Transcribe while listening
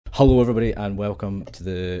Hello everybody and welcome to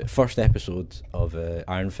the first episode of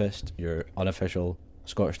Iron Fist, your unofficial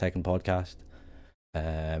Scottish Tekken podcast.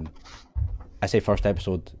 I say first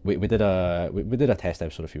episode, we did a test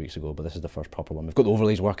episode a few weeks ago, but this is the first proper one. We've got the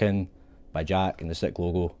overlays working by Jack and the sick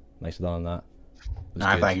logo. Nicely done on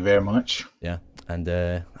that. Thank you very much. Yeah, and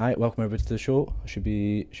alright, welcome everybody to the show. Should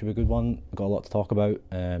be a good one. We've got a lot to talk about.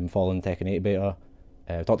 Following Tekken 8 beta,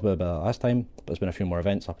 we talked about it last time, but there's been a few more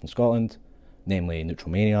events up in Scotland, namely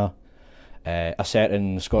Neutralmania. A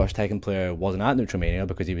certain Scottish Tekken player wasn't at Neutralmania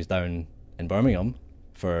because he was down in Birmingham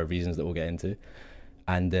for reasons that we'll get into,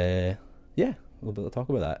 and yeah, a little bit to talk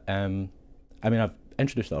about that. I mean, I've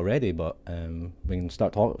introduced it already, but we can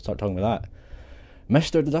start talking about that.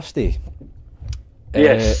 Mr. Dusty.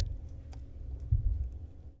 Yes.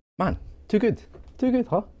 Man, too good,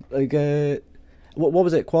 huh? Like, what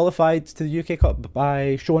was it? Qualified to the UK Cup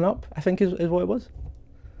by showing up, I think is what it was.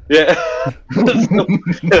 Yeah. That's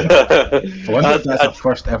our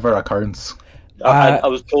first ever occurrence. I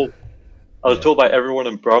was told by everyone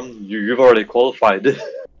in Brum, you've already qualified. You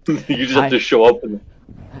just have to show up.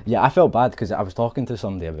 Yeah, I felt bad because I was talking to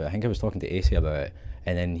somebody about it. I think I was talking to AC about it,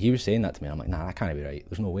 and then he was saying that to me. I'm like, nah, that can't be right.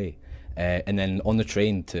 There's no way. And then on the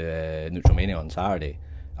train to Neutralmania on Saturday,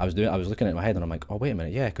 I was looking at my head and I'm like, oh wait a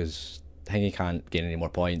minute, yeah, because I think he can't gain any more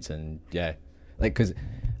points, and yeah, like because.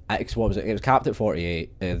 What was it? It was capped at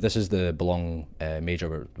 48. This is the Birmingham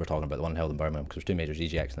Major we're talking about, the one held in Birmingham, because there's two majors,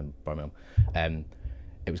 EGX and Birmingham.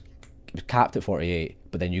 It was capped at 48,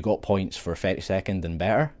 but then you got points for 32nd and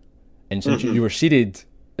better. And since you were seeded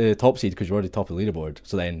top seed because you're already top of the leaderboard,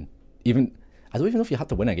 so then I don't even know if you had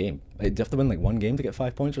to win a game. Like, do you have to win like one game to get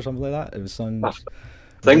 5 points or something like that? It was some. I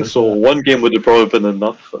think so. One game would have probably been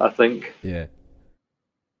enough, I think. Yeah.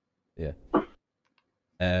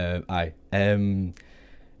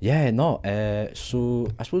 Yeah, no. So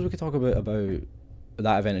I suppose we could talk about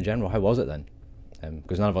that event in general. How was it then?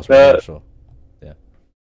 Because none of us were there, so yeah.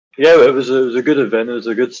 Yeah, it was a good event. It was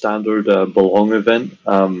a good standard belong event.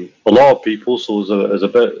 A lot of people, so it was a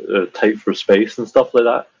bit tight for space and stuff like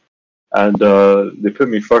that. And they put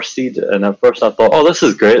me first seed, and at first I thought, oh, this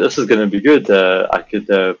is great. This is going to be good. I could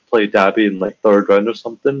play Dabby in like third round or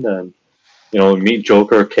something, and meet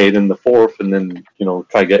Joker, Kane in the fourth, and then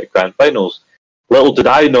try to get grand finals. Little did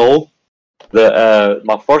I know that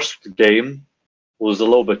my first game was a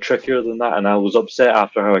little bit trickier than that, and I was upset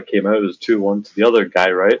after how I came out. It was 2-1 to the other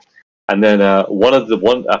guy, right? And then I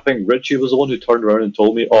think Richie was the one who turned around and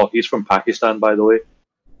told me, oh, he's from Pakistan, by the way.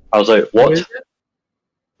 I was like, what?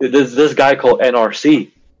 This guy called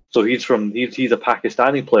NRC. So he's a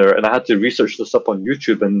Pakistani player, and I had to research this up on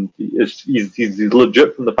YouTube, and he's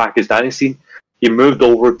legit from the Pakistani scene. He moved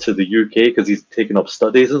over to the UK because he's taking up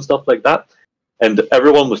studies and stuff like that. And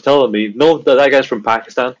everyone was telling me, no, that guy's from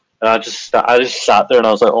Pakistan. And I just sat there and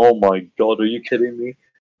I was like, oh my god, are you kidding me?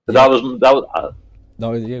 Yeah. That was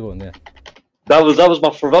my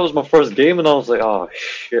first game, and I was like, oh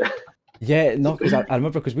shit. Yeah, no, because I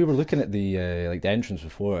remember because we were looking at the the entrance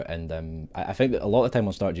before, and I think that a lot of the time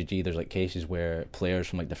on StartGG there's like cases where players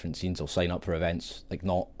from like different scenes will sign up for events, like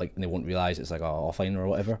not like they won't realise it's like offline or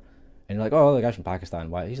whatever, and you're like, oh, the guy's from Pakistan,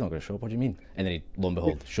 why he's not going to show up? What do you mean? And then he, lo and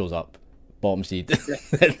behold, shows up. Bottom seed.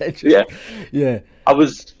 Yeah. I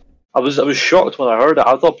was shocked when I heard it.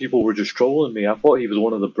 I thought people were just trolling me. I thought he was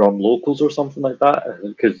one of the Brum locals or something like that,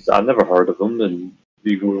 because I never heard of him, and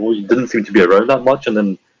he didn't seem to be around that much. And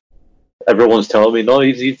then everyone's telling me, no,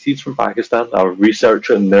 he's from Pakistan. I research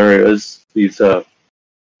it, and there it is. He's the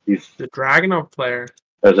Dragunov player.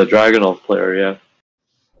 There's a Dragunov player, yeah.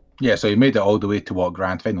 Yeah, so he made it all the way to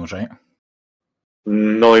grand finals, right?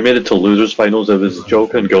 No, he made it to losers finals. It was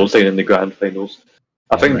Joker and Goldstein in the grand finals.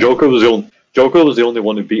 I think Joker was the only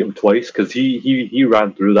one who beat him twice, because he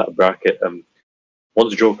ran through that bracket, and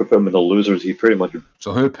once Joker put him in the losers, he pretty much.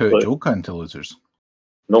 So who put Joker into losers?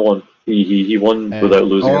 No one. He won without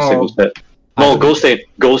losing a single set. No, Goldstein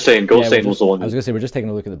was the one. I was gonna say we're just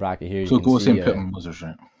taking a look at the bracket here. So Goldstein put him in losers,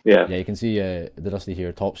 right? Yeah. Yeah, you can see the Dusty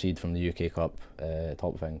here, top seed from the UK Cup,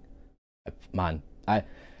 top thing. Man,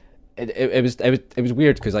 It was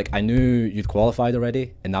weird because like I knew you'd qualified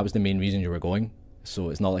already, and that was the main reason you were going. So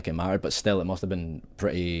it's not like it mattered, but still, it must have been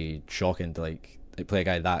pretty shocking to like play a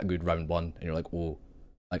guy that good round one, and you're like, oh,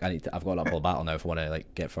 like I've got an uphill battle now if I want to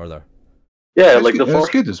like get further. Yeah, like the first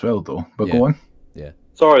good as well though. But go on. Yeah.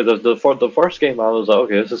 Sorry, the first game I was like,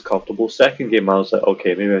 okay, this is comfortable. Second game I was like,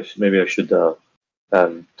 okay, maybe I should turn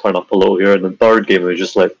up a little here. And then third game it was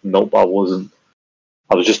just like, nope, I wasn't.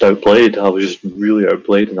 I was just outplayed. I was just really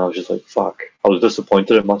outplayed, and I was just like, fuck. I was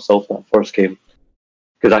disappointed in myself that first game,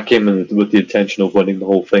 because I came in with the intention of winning the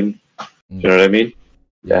whole thing. Do you know what I mean?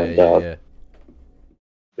 Yeah.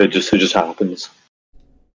 It just happens.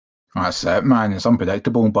 That's it, man. It's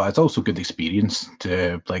unpredictable, but it's also good experience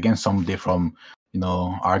to play against somebody from,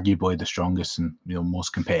 arguably the strongest and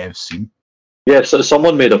most competitive scene. Yeah, so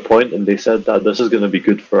someone made a point and they said that this is going to be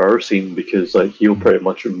good for our scene because like he'll pretty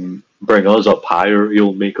much bring us up higher.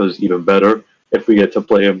 He'll make us even better if we get to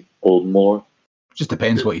play him old more. Just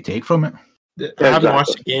depends what you take from it. I haven't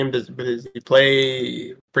watched the game, but does he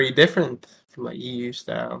play pretty different from like EU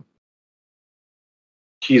style?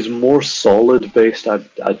 He's more solid based.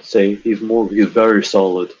 I'd say he's very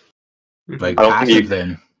solid. Like passive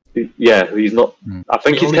then. Yeah, he's not. I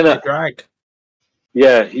think he's kind of drag.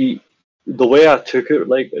 Yeah, the way I took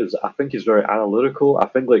it is I think he's very analytical. I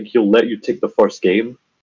think like he'll let you take the first game,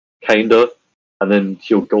 kinda, and then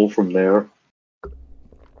he'll go from there. Do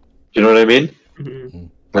you know what I mean? Mm-hmm.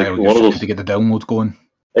 Like one of those to get the download going.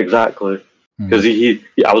 Exactly, because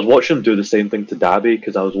I was watching him do the same thing to Dabby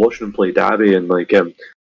because I was watching him play Dabby and like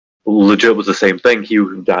legit was the same thing.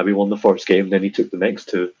 Dabby won the first game, then he took the next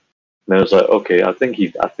two, and I was like, okay, I think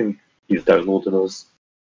he's downloading us.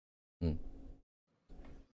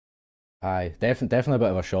 Aye, definitely a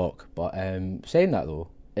bit of a shock. But saying that though,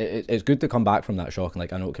 it's good to come back from that shock. And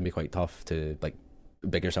like I know it can be quite tough to like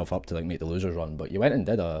big yourself up to like make the losers run. But you went and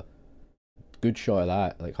did a good shot of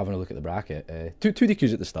that. Like having a look at the bracket, two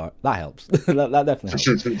DQs at the start. That helps. that definitely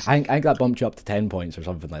helps. I think that bumped you up to 10 points or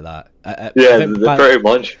something like that. Pretty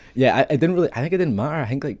much. Yeah, I didn't really. I think it didn't matter. I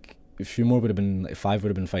think like a few more would have been like 5 would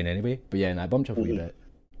have been fine anyway. But yeah, and I bumped you up a wee bit.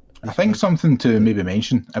 I think something to maybe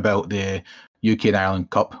mention about the UK and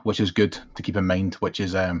Ireland Cup, which is good to keep in mind, which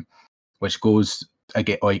goes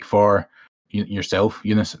again like for yourself,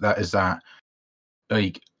 Eunice. That is that.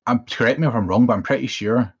 Like, correct me if I'm wrong, but I'm pretty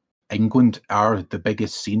sure England are the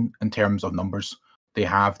biggest scene in terms of numbers. They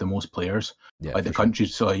have the most players. Yeah, like the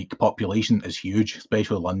country's like population is huge,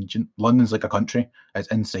 especially London. London's like a country. It's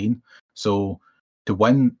insane. So to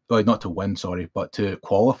win, well, not to win, sorry, but to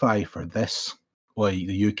qualify for this, like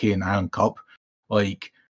the UK and Ireland Cup,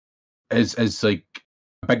 like is like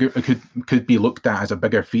a bigger. It could be looked at as a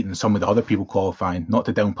bigger feat than some of the other people qualifying. Not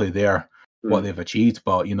to downplay what they've achieved,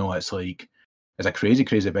 but it's like it's a crazy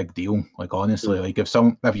big deal. Like honestly, like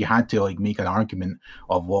if you had to like make an argument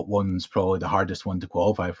of what one's probably the hardest one to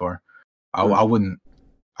qualify for, I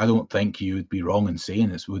don't think you would be wrong in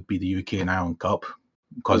saying it would be the UK and Ireland Cup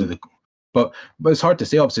because of the. But it's hard to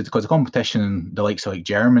say, obviously, because the competition, the likes of like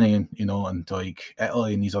Germany, and like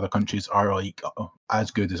Italy and these other countries are like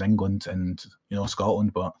as good as England and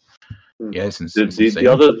Scotland. But yeah, it's insane.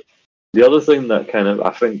 The other thing that kind of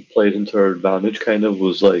I think played into our advantage kind of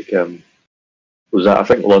was like was that I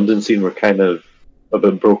think London scene were kind of a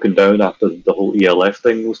bit broken down after the whole ELF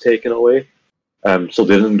thing was taken away. So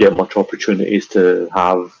they didn't get much opportunities to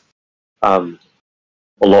have a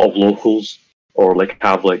lot of locals. Or like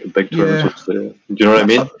have like big tournaments. Yeah. Do you know what I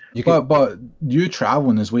mean? But you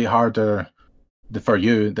traveling is way harder for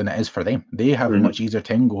you than it is for them. They have a much easier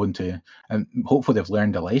time going to, and hopefully they've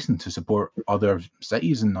learned a lesson to support other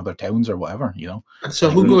cities and other towns or whatever. So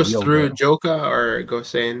who goes through, Joka or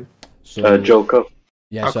Gosen? Joka.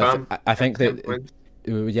 Yeah, so I think that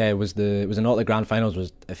it was the not the grand finals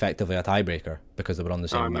was effectively a tiebreaker because they were on the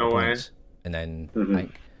same amount of points. And then I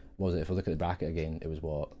think what was it? If we look at the bracket again, it was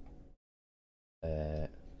what.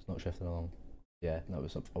 It's not shifting along. Yeah, no, it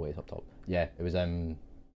was up top. Yeah, it was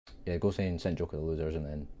Gosen sent Joker the losers and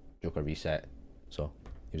then Joker reset, so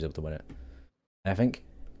he was able to win it. And I think,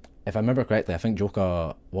 if I remember correctly, I think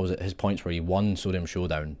Joker, what was it? His points were he won Sodium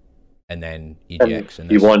Showdown, and then EGX. And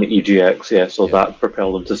he won EGX, yeah. So that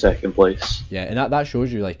propelled him to second place. Yeah, and that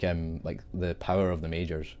shows you like the power of the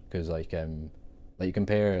majors because like you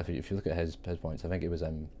compare if you look at his points, I think it was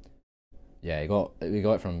Yeah, we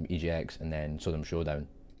got it from EGX and then Sodium Showdown,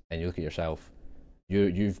 and you look at yourself,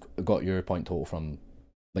 you've got your point total from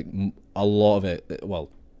like a lot of it. Well,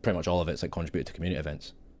 pretty much all of it's like contributed to community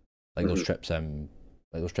events, like those trips down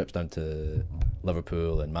to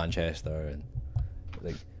Liverpool and Manchester, and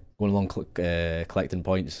like going along collecting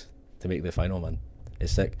points to make the final. Man,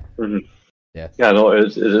 it's sick. Yeah, no,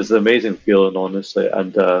 it's an amazing feeling, honestly,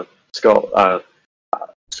 and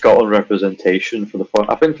Scotland representation for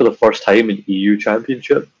the first time in EU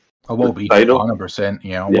Championship. I will be 100%.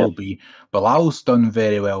 Yeah, I will be. Bilal's done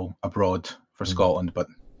very well abroad for Scotland, but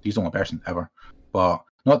he's the only person ever. But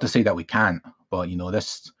not to say that we can't. But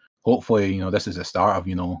this hopefully this is the start of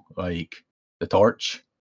like the torch.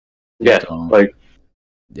 Yeah,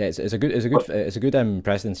 it's a good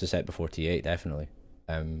precedence to set before T8 definitely.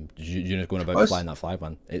 You're going about flying that flag,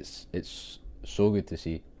 man. It's so good to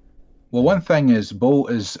see. Well, one thing is,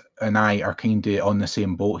 Bolt and I are kind of on the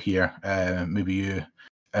same boat here. Maybe you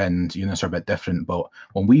and units are a bit different. But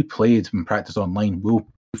when we played and practiced online,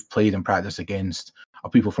 we've played and practiced against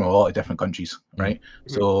people from a lot of different countries, right?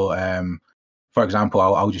 Mm-hmm. So, for example,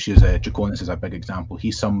 I'll just use Draconis as a big example.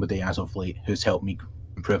 He's somebody as of late who's helped me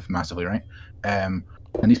improve massively, right? And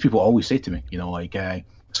these people always say to me, you know, like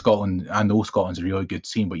Scotland, I know Scotland's a really good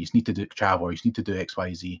scene, but you need to travel, or you need to do X,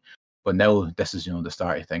 Y, Z. But now this is, you know, the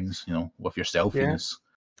start of things, you know, with yourself,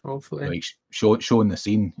 Hopefully, like showing the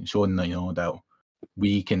scene, showing that, you know, that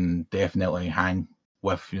we can definitely hang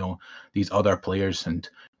with, you know, these other players. And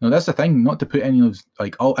you know, that's the thing, not to put any of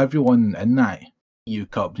like everyone in that EU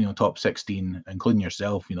Cup, you know, top 16, including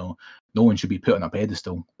yourself, you know, no one should be put on a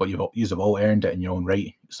pedestal, but you've all earned it in your own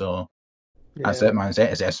right. So that's it, man.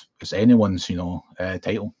 It's anyone's, you know,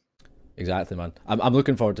 title. Exactly, man. I'm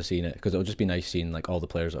looking forward to seeing it, because it'll just be nice seeing like all the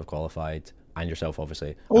players that have qualified, and yourself,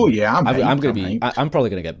 obviously. Oh yeah, I'm probably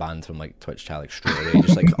gonna get banned from like Twitch chat like straight away,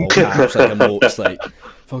 just like all caps, like emotes, like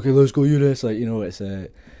fucking let's go Eunice, like, you know, it's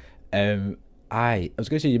I was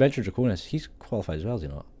gonna say, you mentioned Draconis, he's qualified as well, do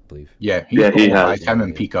you not believe? Yeah, he has. Him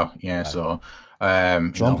and Pika, so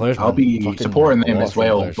strong players, I'll be fucking supporting them as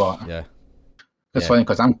well, players. But yeah, it's funny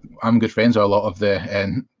because I'm good friends with a lot of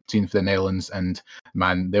the team for the Netherlands, and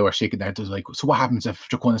man, they were shaking their heads like, so what happens if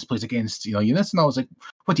Draconis plays against, you know, Eunice? And I was like,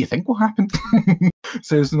 what do you think will happen?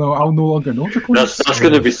 Says, no, I'll no longer know Draconis. That's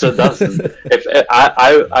going to be so. That's if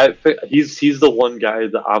I think he's the one guy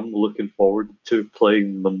that I'm looking forward to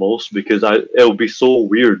playing the most, because it'll be so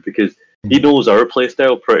weird because he knows our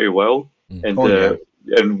playstyle pretty well, and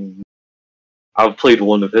and I've played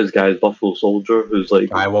one of his guys, Buffalo Soldier, who's like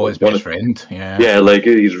his best friend. Yeah, like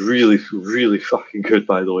he's really, really fucking good,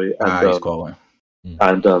 by the way. And, he's quality.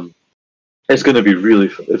 And it's going to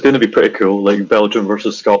be pretty cool. Like Belgium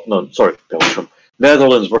versus Scotland. Sorry, Belgium.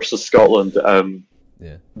 Netherlands versus Scotland.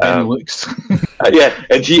 Looks.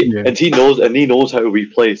 And he knows how we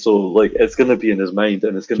play. So like it's going to be in his mind,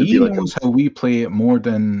 and it's going to be like he knows how we play more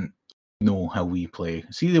than know how we play.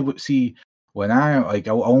 See. When I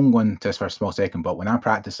won't go into this for a small second, but when I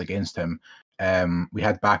practiced against him, we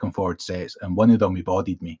had back and forward sets, and one of them he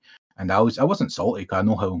bodied me, and I wasn't salty because I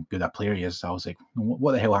know how good that player is. I was like,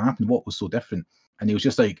 what the hell happened? What was so different? And he was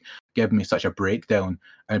just like giving me such a breakdown,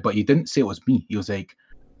 but he didn't say it was me. He was like,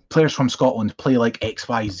 players from Scotland play like X,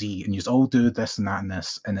 Y, Z, and you all do this and that and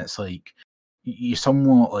this, and it's like you're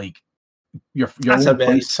somewhat like that's a bit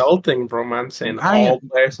insulting, bro, man. Saying all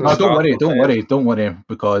players from Scotland. Don't worry,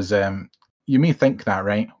 because you may think that,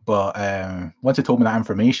 right? But once he told me that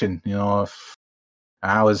information, you know,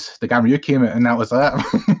 the Gamma came out and that was that.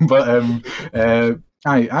 But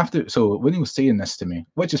so when he was saying this to me,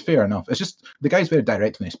 which is fair enough, it's just the guy's very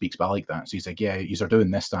direct when he speaks, but I like that. So he's like, yeah, you're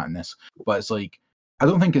doing this, that, and this. But it's like, I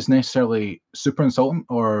don't think it's necessarily super insulting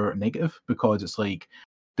or negative, because it's like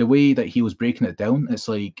the way that he was breaking it down, it's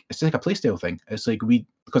just like a playstyle thing. It's like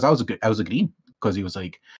because I was agreeing, because he was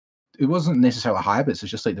like, it wasn't necessarily habits, it's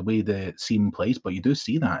just like the way the scene plays. But you do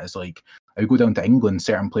see that. It's like if you go down to England,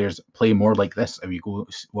 certain players play more like this. If you go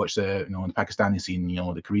watch the Pakistani scene, you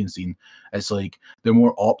know, the Korean scene, it's like they're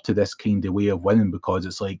more up to this kind of way of winning, because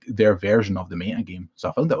it's like their version of the meta game. So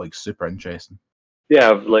I found that like super interesting.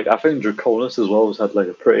 Yeah, like I think Draconis as well has had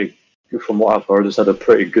like from what I've heard, has had a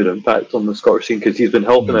pretty good impact on the Scottish scene, because he's been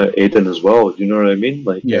helping out Aiden as well. Do you know what I mean?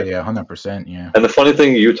 Like, yeah, 100%, yeah. And the funny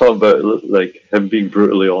thing you talk about, like him being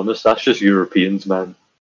brutally honest, that's just Europeans, man.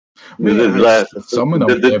 Some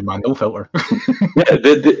of them, man, no filter.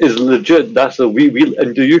 It's legit. That's we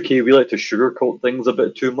in the UK we like to sugarcoat things a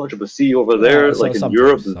bit too much, but see over there, like in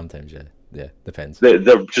Europe, sometimes depends. They're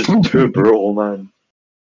just too brutal, man.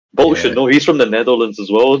 Bullshit. Yeah. No, he's from the Netherlands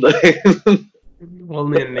as well.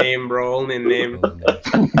 Only a name, bro. Only a name.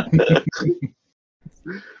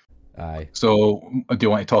 Aye. So, do you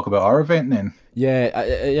want to talk about our event then?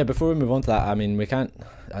 Yeah. Before we move on to that, I mean, we can't.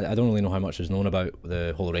 I don't really know how much is known about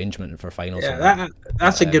the whole arrangement for finals. Yeah,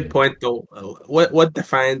 that's a good point, though. What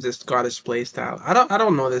defines a Scottish playstyle? I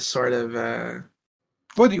don't know this sort of.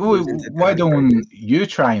 Why don't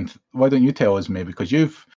you tell us, maybe, because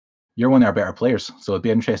you're one of our better players, so it'd be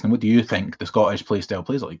interesting. What do you think the Scottish playstyle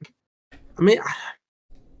plays like? I mean,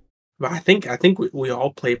 I think we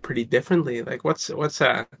all play pretty differently. Like, what's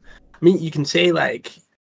I mean, you can say like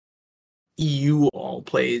EU all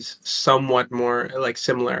plays somewhat more like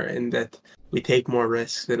similar in that we take more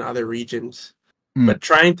risks than other regions. But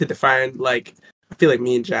trying to define, like, I feel like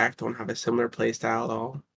me and Jack don't have a similar play style at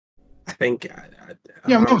all. I think.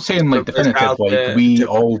 I'm not saying like definitive, like we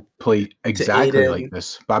all play exactly like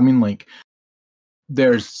this, but I mean like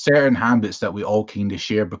there's certain habits that we all kind of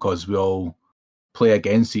share because we all play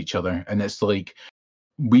against each other, and it's like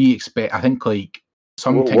we expect. I think like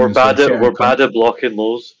We're bad at blocking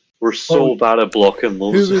lows. We're so bad at blocking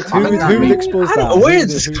lows. Who would expose that? Where did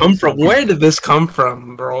this come from? Where did this come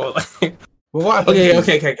from, bro? Well, what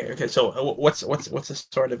Okay. So, what's the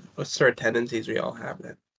sort of tendencies we all have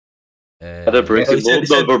then?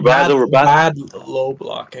 We're bad low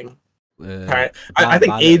blocking. Alright, I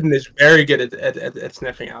think Aiden is very good at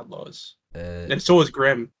sniffing out lows, and so is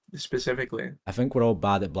Grim specifically. I think we're all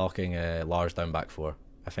bad at blocking Lars down back four.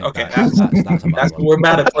 I think okay, that's a bad one. We're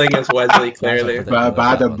bad at playing against Wesley. Clearly,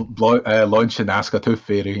 bad at launching Ask a Tooth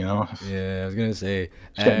Fairy. You know. Yeah, I was gonna say.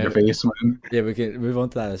 Shit in your face, man. Yeah, we can move on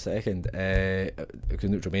to that in a second.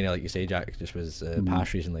 Because Neutralmania, like you say, Jack, just was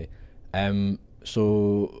passed recently.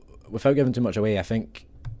 So without giving too much away, I think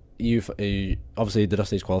you obviously the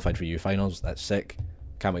Dusty's qualified for EU finals. That's sick.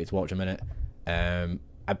 Can't wait to watch a minute.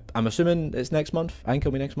 I'm assuming it's next month. I think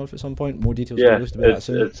it'll be next month at some point. More details. Yeah, released about that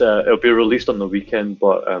soon. It'll be released on the weekend,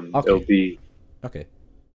 but it'll be okay.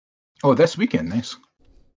 Oh, this weekend, nice.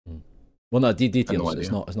 Well, no, details.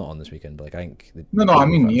 It's not on this weekend, but like I think. No. I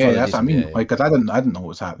mean, yeah, that's what I mean. Like, cause I didn't know what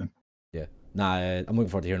was happening. Yeah, I'm looking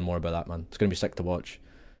forward to hearing more about that, man. It's gonna be sick to watch.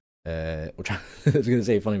 I was gonna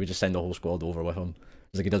say, funny, we just send the whole squad over with him.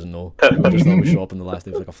 It's like he doesn't know. We just always show up in the last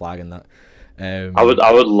day with like a flag and that. I would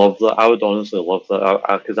love that. I would honestly love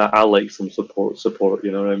that because I like some support.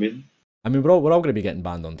 You know what I mean? I mean, we're all going to be getting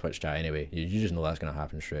banned on Twitch chat anyway. You just know that's going to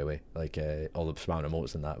happen straight away. Like all the spam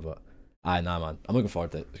emotes and that. But nah, man, I'm looking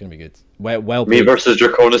forward to it. It's going to be good. Well, me versus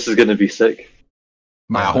Draconis is going to be sick.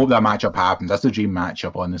 Man, I hope that matchup happens. That's the dream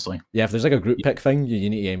matchup, honestly. Yeah, if there's like a group pick thing, you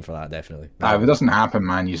need to aim for that, definitely. If it doesn't happen,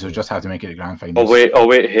 man, you just have to make it a grand final. Oh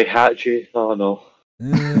wait, hey Hachi. Oh no.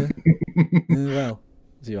 Well.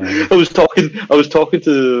 I was talking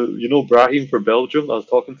to Brahim for Belgium. I was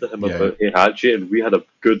talking to him about Heihachi, and we had a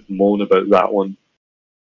good moan about that one.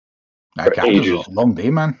 That was a long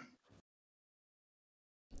day, man.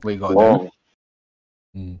 What you got long.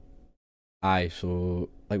 Aye, so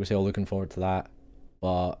like we say, all looking forward to that.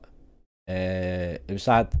 But it was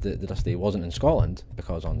sad that the Dusty wasn't in Scotland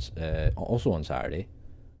because also on Saturday,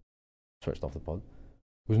 switched off the pod,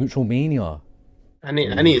 was Neutralmania. I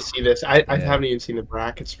need to see this. I haven't even seen the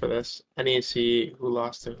brackets for this. I need to see who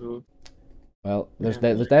lost to who. Well, there's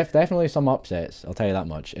definitely some upsets. I'll tell you that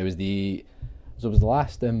much. It was the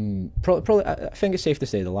last probably I think it's safe to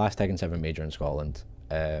say the last Tekken 7 major in Scotland.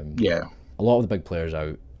 Yeah. A lot of the big players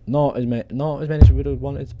out. Not as many as we would have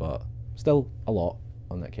wanted, but still a lot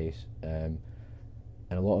on that case. And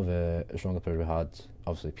a lot of the stronger players we had.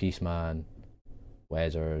 Obviously, Peaceman,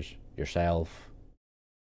 Wezzers, yourself.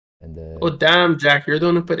 And oh damn, Jack! You're the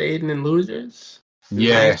one who put Aiden in losers.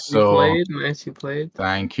 Yeah, Nice you played.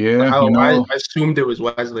 Thank you. I assumed it was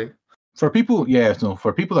Wesley. For people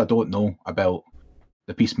that don't know about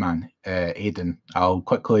the Peaceman, Aiden, I'll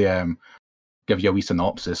quickly give you a wee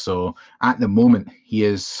synopsis. So at the moment, he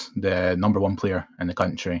is the #1 player in the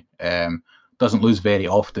country. Doesn't lose very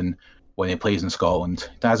often when he plays in Scotland.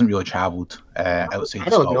 He hasn't really travelled outside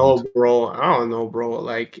Scotland. I don't know, bro.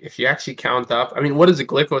 Like, if you actually count up, I mean, what does the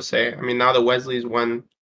Glico say? I mean, now that Wesley's won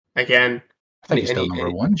again. I think he's still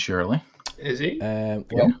 #1, surely. Is he?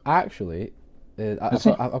 Actually, I've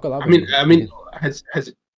got that. I mean, has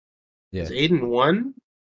Aiden won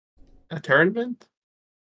a tournament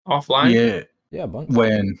offline? Yeah, a bunch.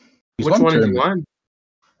 Which one has he won?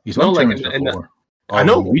 He's won tournaments before. I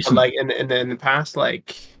know, like in the past,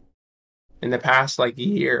 in the past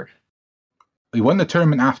year. He won the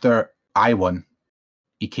tournament after I won.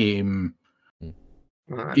 He came.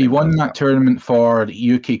 He won that tournament for the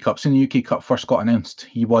UK Cup. Since the UK Cup first got announced,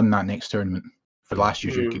 he won that next tournament for last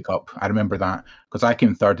year's UK Cup. I remember that because I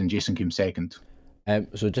came third and Jason came second.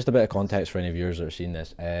 So just a bit of context for any viewers that are seeing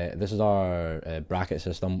this. This is our bracket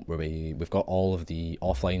system where we've got all of the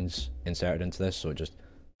offlines inserted into this, so it just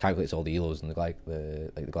calculates all the elos and the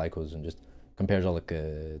glycos and just compares all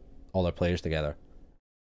our players together.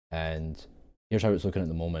 And here's how it's looking at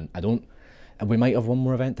the moment. We might have one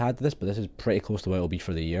more event to add to this, but this is pretty close to what it'll be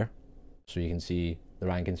for the year. So you can see the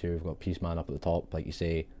rankings here. We've got Peaceman up at the top, like you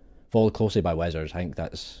say, followed closely by Wezzers. I think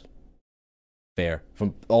that's fair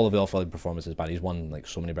from all of the off-field performances, but he's won like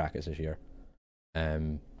so many brackets this year.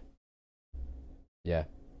 Not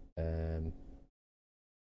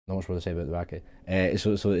much more to say about the bracket.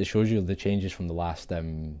 So it shows you the changes from the last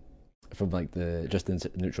from like the just in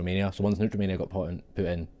Neutralmania. So once Neutralmania got put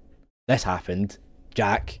in, this happened.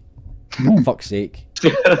 Jack, fuck's sake,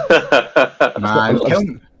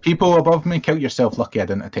 man! People above me, count yourself lucky I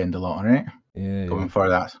didn't attend a lot. All right, coming for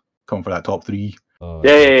that top 3.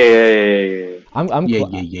 Yeah. I'm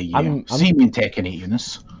see me in Tekken 8,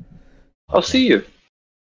 Eunice. I'll see you.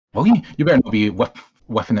 Well, you better not be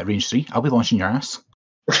whiffing at range 3. I'll be launching your ass.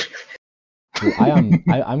 Dude,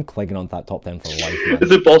 I'm clinging on to that top 10 for life, man.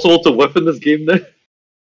 Is it possible to whip in this game now?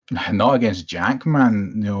 Not against Jack,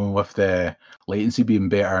 man. You know, with the latency being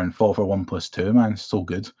better and fall for 1+2, man, it's so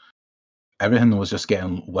good. Everything was just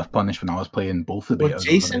getting whip punished when I was playing both the betas. Was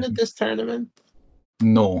Jason at this tournament?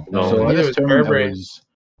 No. No. So at Neither this was tournament, Burberry. it was...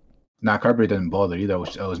 Nah, Kirby didn't bother either.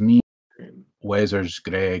 It was me, Weathers,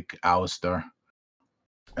 Greg, Alistair.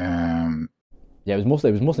 Yeah, it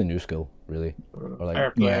was mostly new school, really. Or like, Fair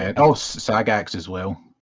play. Yeah, oh, Sagax as well.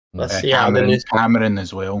 Let's see how the new Cameron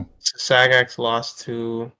as well. Sagax lost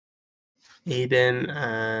to Aiden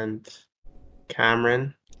and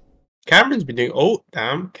Cameron. Cameron's been doing. Oh,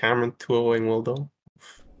 damn! Cameron 2-0ing Wildo.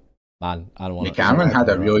 man, I don't want Yeah, to. Cameron had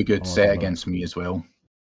a really I good don't set wanna- against me as well.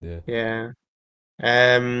 Yeah.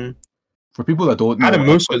 For people that don't know, Adam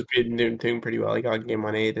Moose was doing pretty well. He got game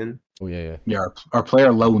on Aiden. Oh yeah. yeah, our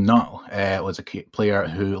player Lil Nut was a player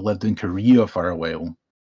who lived in Korea for a while,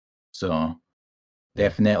 so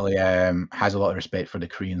definitely has a lot of respect for the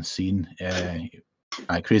Korean scene.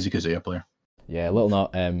 Crazy Kazuya player. Yeah, Little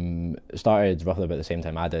Nut started roughly about the same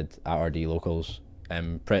time I did at RD Locals.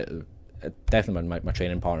 Definitely my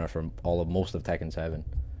training partner for most of Tekken 7.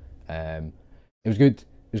 It was good.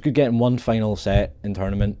 It was good getting one final set in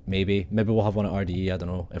tournament. Maybe we'll have one at RDE. I don't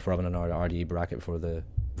know if we're having an RDE bracket before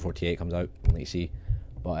T8 comes out. We'll need to see.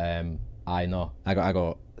 But I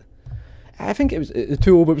got. I think it was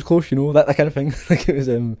 2-0, but it was close. You know, that kind of thing. Like it was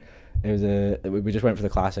we just went for the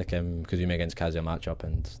classic Kazumi against Kazuya matchup,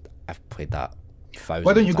 and I've played that 1,000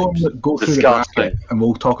 Why don't you times. go through the bracket and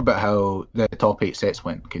we'll talk about how the top 8 sets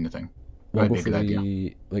went, kind of thing. We'll Might be a good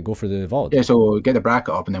idea. Go for the VOD. Yeah, so get the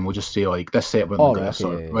bracket up and then we'll just say like this set went like right, this,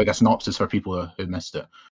 okay, or like a synopsis for people who missed it.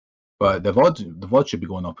 But the VOD should be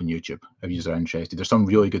going up on YouTube if you are interested. There's some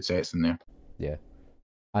really good sets in there. Yeah.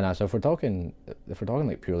 And so if we're talking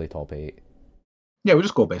like purely top 8. Yeah, we'll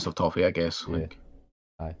just go best of top 8, I guess. Yeah. Like,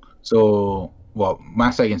 Aye. So, well,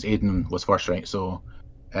 my set against Aiden was first, right? So,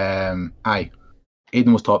 Aiden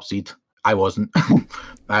was top seed. I wasn't.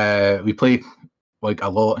 We play like a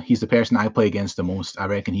lot. He's the person I play against the most. I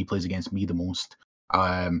reckon he plays against me the most.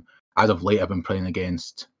 As of late, I've been playing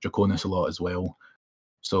against Draconis a lot as well.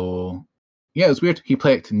 So, yeah, it's weird. He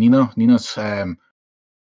picked Nina. Nina's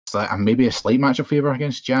maybe a slight matchup favour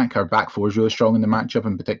against Jack. Her back four is really strong in the matchup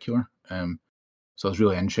in particular. So it's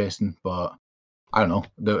really interesting. But I don't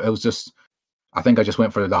know. It was just, I think I just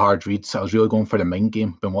went for the hard reads. I was really going for the mind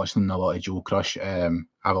game. Been watching a lot of Joe Crush. I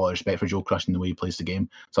have a lot of respect for Joe Crush and the way he plays the game.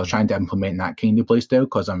 So I was trying to implement that kind of play style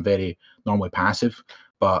because I'm very normally passive.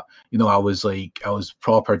 But, you know, I was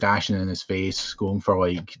proper dashing in his face, going for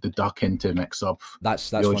like the duck into mix up.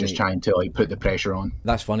 That's really funny. just trying to like put the pressure on.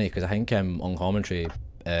 That's funny because I think on commentary,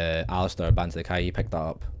 Alistair Bantu Kai, he picked that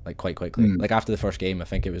up like quite quickly. Like after the first game, I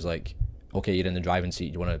think it was like, okay, you're in the driving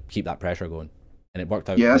seat, you want to keep that pressure going, and it worked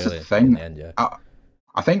out. Yeah, that's the thing. In the end, yeah.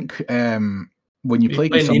 I think when you play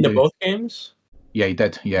against somebody, Nina both games. Yeah, he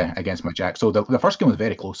did. Yeah, against my Jack. So the first game was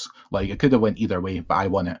very close. Like it could have went either way, but I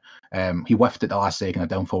won it. He whiffed at the last second. I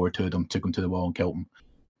down forward to him, took him to the wall and killed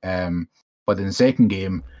him. But in the second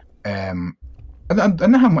game, I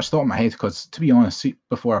didn't have much thought in my head because, to be honest,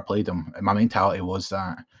 before I played him, my mentality was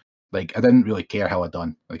that like I didn't really care how I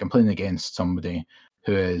done. Like I'm playing against somebody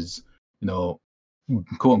who is, you know,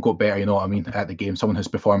 quote unquote better. You know what I mean at the game. Someone who's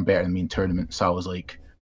performed better than me in tournaments. So I was like,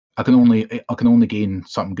 I can only gain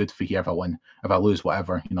something good for here if I win. If I lose,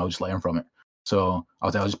 whatever, you know, I'll just learn from it. So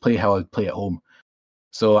I'll just play how I'd play at home.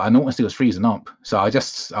 So I noticed he was freezing up. So I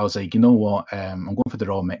was like, you know what? I'm going for the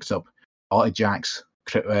raw mix up. A lot of Jack's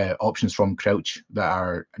options from crouch that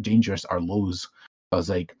are dangerous are lows. I was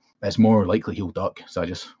like, it's more likely he'll duck. So I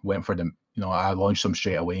just went for them. You know, I launched them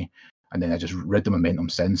straight away, and then I just rid the momentum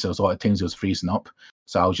since. So there was a lot of times he was freezing up.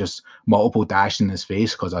 So I was just multiple dashing in his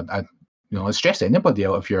face because I you know, it stress anybody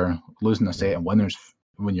out if you're losing a set and winners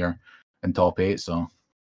when you're in top 8. So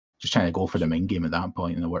just trying to go for the main game at that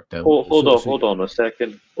point, and it worked out. Hold on a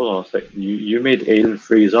second. You made Aiden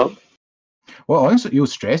freeze up. Well, honestly, he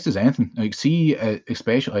was stressed as anything. Like, see,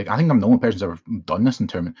 especially, like, I think I'm the only person who's ever done this in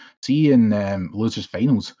tournament. See, in losers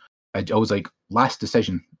finals, I was like, last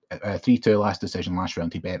decision, 3-2 last decision, last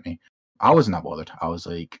round, he bet me. I wasn't that bothered. I was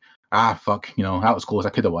like, fuck, you know, that was close.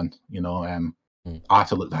 I could have won, you know. I have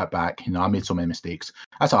to look that back. You know, I made so many mistakes.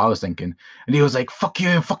 That's what I was thinking. And he was like, fuck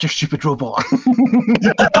you, fuck your stupid robot.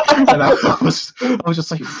 And I was just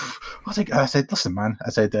like, I said, listen, man. I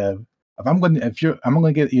said, I'm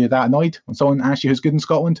gonna get you that annoyed when someone asks you who's good in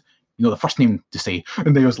Scotland, you know, the first name to say.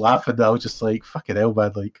 And they was laughing. And I was just like, fucking hell,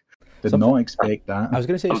 man. Like, did not expect that. I was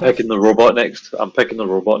gonna say I'm picking the robot next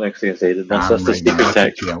against Aiden. That's the secret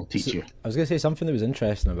tech. I'll teach you. I was gonna say something that was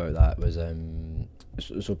interesting about that was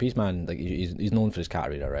so Peaceman, like he's known for his cat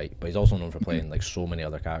reader, right? But he's also known for playing like so many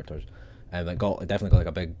other characters, and like definitely got like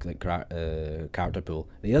a big like character pool.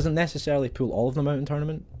 He doesn't necessarily pull all of them out in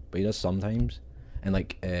tournament, but he does sometimes. And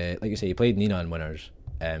like you say, he played Nina in winners,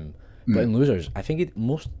 but in losers, I think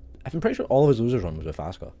I'm pretty sure all of his losers run was with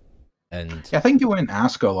Asuka. And I think he went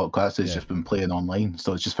Asuka a lot because he's just been playing online,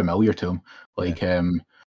 so it's just familiar to him. Like we're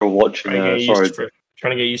watching. Trying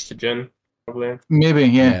to get used to Jin. Probably.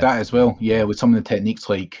 Maybe, that as well. Yeah, with some of the techniques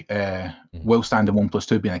like will stand in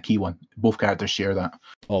 1+2 being a key one. Both characters share that.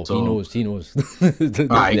 Oh, so, he knows.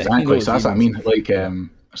 Exactly. So that's what I mean. Like,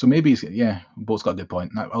 so maybe both got a good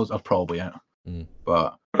point. I was probably it.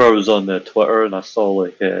 But I was on Twitter and I saw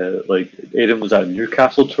like Aiden was at a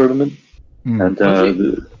Newcastle tournament, and he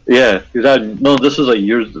was at this was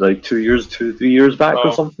like 3 years back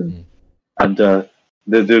or something, and they're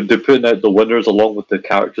putting out the winners along with the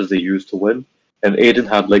characters they used to win, and Aiden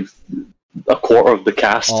had like a quarter of the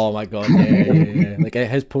cast. Oh my god, yeah. Like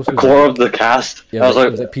his post was a quarter of the cast. Yeah, it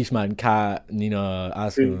was like Peaceman, Kat, Nina,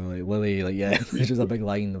 Asuka, like Lily, like it's just a big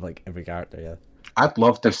line of like every character. Yeah. I'd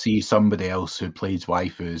love to see somebody else who plays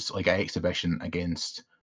waifus like an exhibition against,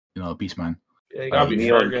 Beastman. Yeah, you gotta be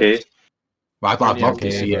Neon K. Well, I'd love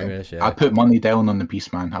to see it. I'd put money down on the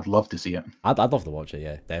Beastman. I'd love to see it. I'd love to watch it.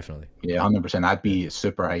 Yeah, definitely. Yeah, 100%. I'd be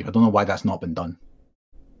super hype. I don't know why that's not been done.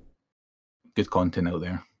 Good content out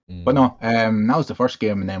there. But no, that was the first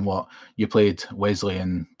game, and then what? You played Wesley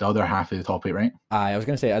in the other half of the top 8, right? I was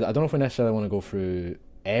gonna say I don't know if we necessarily want to go through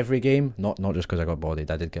every game, not just because I got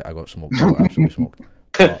bodied. I got smoked. I got absolutely smoked.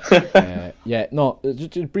 But,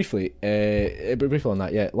 just briefly on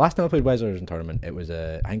that. Yeah, last time I played Wizards in tournament, it was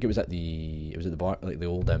I think it was at the bar, like the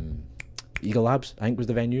old Eagle Labs. I think was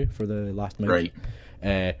the venue for the last match. Right.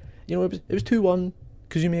 It was 2-1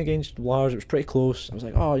 Kazumi against Lars. It was pretty close. I was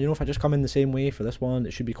like, if I just come in the same way for this one,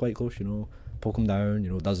 it should be quite close. Poke him down.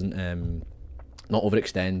 Doesn't not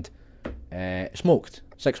overextend. Smoked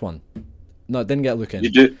 6-1. No, it didn't get a look in.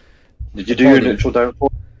 Did you do your neutral down 4?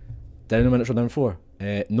 Did I do my neutral down 4?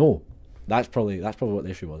 No. That's probably what the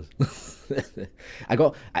issue was.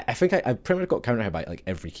 I think I pretty much got counter hit by like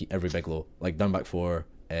every big low, like down back 4,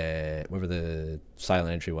 whatever the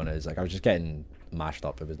silent entry one is. Like I was just getting mashed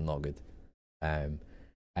up. It was not good. And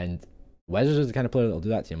Wizards is the kind of player that'll do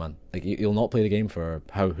that to you, man. Like he'll not play the game for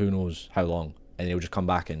who knows how long, and he'll just come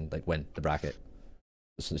back and like win the bracket.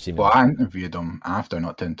 Well, I interviewed him after,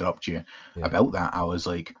 not to interrupt you, about that. I was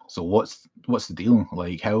like, so what's the deal?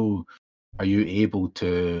 Like, how are you able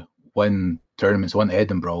to win tournaments? Won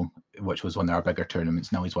Edinburgh, which was one of our bigger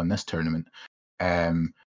tournaments. Now he's won this tournament.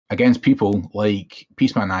 Against people like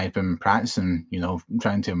Peaceman and I have been practicing,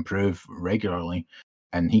 trying to improve regularly,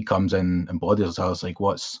 and he comes in and bodies us. I was like,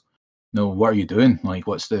 what are you doing? Like,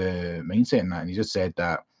 what's the mindset in that? And he just said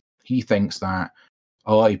that he thinks that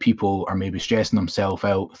a lot of people are maybe stressing themselves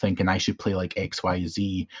out, thinking I should play like X, Y,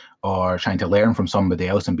 Z, or trying to learn from somebody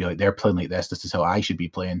else and be like, they're playing like this is how I should be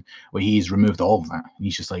playing. Where he's removed all of that.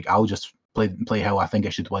 He's just like, I'll just play how I think I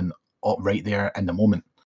should win right there in the moment.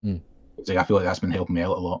 It's like, I feel like that's been helping me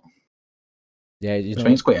out a lot. Yeah, I think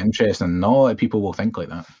it's quite interesting. Not a lot of people will think like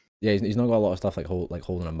that. Yeah, he's not got a lot of stuff like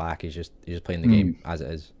holding him back. He's just playing the game as it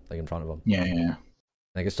is, like in front of him. Yeah.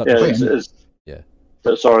 Like it's such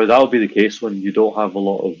Sorry, that would be the case when you don't have a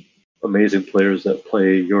lot of amazing players that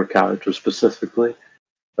play your character specifically.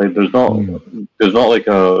 Like there's not like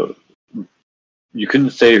you couldn't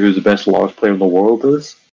say who the best Lars player in the world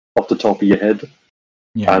is off the top of your head.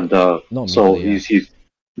 Yeah. And he's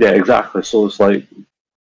exactly. So it's like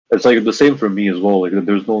the same for me as well. Like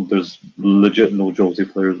there's legit no Josie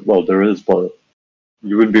players. Well, there is, but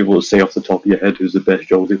you wouldn't be able to say off the top of your head who's the best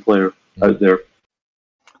Josie player out there.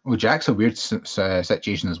 Well, Jack's a weird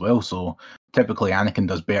situation as well. So typically Anakin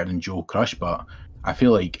does better than Joe Crush, but I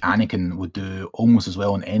feel like Anakin would do almost as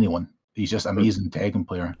well on anyone. He's just an amazing Tekken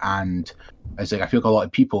player, and it's like I feel like a lot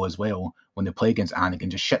of people as well when they play against Anakin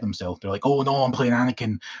just shit themselves. They're like, "Oh no, I'm playing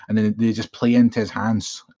Anakin," and then they just play into his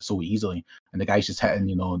hands so easily, and the guy's just hitting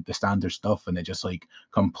the standard stuff, and it just like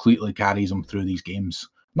completely carries him through these games.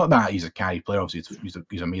 Not that he's a carry player, obviously he's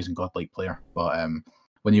an amazing godlike player, but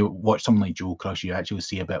when you watch someone like Joe Crush, you actually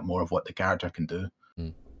see a bit more of what the character can do.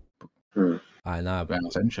 I know, but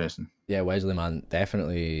it's interesting. Yeah, Wesley, man,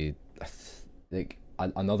 definitely. Like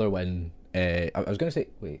another win. I was gonna say,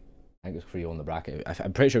 wait, I think it was 3-0 on the bracket.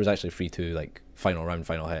 I'm pretty sure it was actually 3-2, like final round,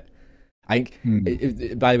 final hit. I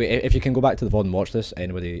think. By the way, if you can go back to the VOD and watch this,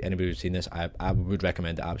 anybody who's seen this, I would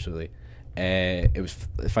recommend it absolutely. It was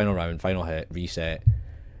the final round, final hit, reset.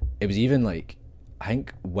 It was even like I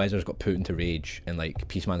think Wizards got put into rage and like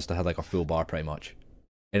Peaceman still had like a full bar pretty much,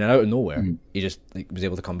 and then out of nowhere, Mhm. he just like was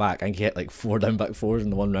able to come back. I think he hit like 4 down back fours in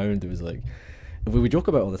the one round. It was like we joke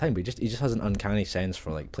about it all the time, but he just has an uncanny sense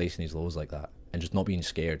for like placing his lows like that and just not being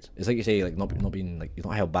scared. It's like you say, like not being like you're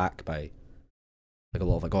not held back by like a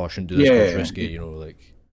lot of like, oh, I shouldn't do this because it's risky, you know,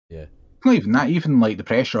 like yeah. Not even that, even like the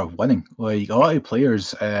pressure of winning. Like a lot of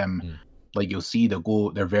players, like you'll see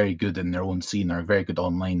they're very good in their own scene, they're very good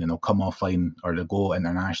online, and they'll come offline or they'll go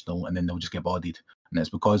international, and then they'll just get bodied, and it's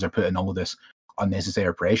because they're putting all this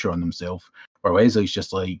unnecessary pressure on themselves. Where Wesley's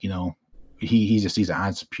just like, you know, he just sees it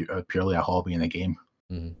as purely a hobby in a game,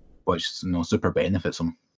 which super benefits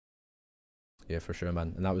him. Yeah, for sure,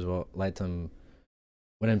 man. And that was what led to him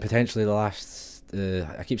winning potentially the last.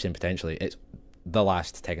 I keep saying potentially, it's the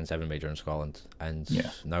last Tekken 7 major in Scotland, and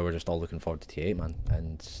now we're just all looking forward to T8, man.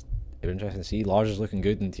 And it'll be interesting to see. Lars is looking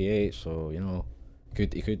good in T8, so you know, he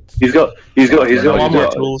could. He's got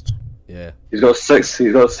more tools. Yeah, he's got six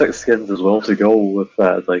skins as well to go with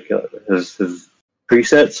that. Like his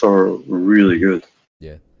presets are really good.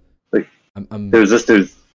 Yeah, like there's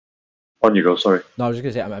on you go. Sorry. No, I was just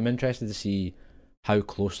gonna say I'm interested to see how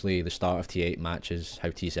closely the start of T8 matches how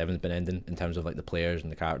T7's been ending in terms of like the players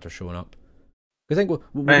and the characters showing up. I think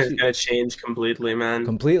it's gonna change completely, man.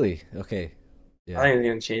 Completely, okay. Yeah, I think it's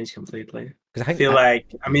gonna change completely. Because I feel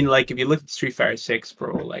like if you look at Street Fighter 6,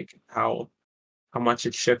 bro, like how much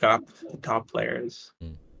it shook up the top players.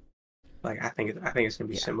 Like I think it's gonna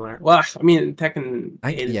be similar. Well, I mean Tekken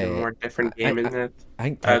 8 is a more different game, isn't it? I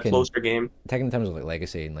think Tekken, closer game. Tekken in terms of like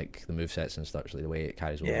legacy and like the movesets and stuff, like the way it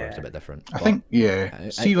carries over is a bit different. I think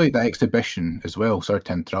see like the exhibition as well. Sorry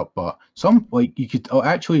to interrupt, but some like you could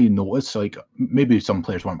actually notice like maybe some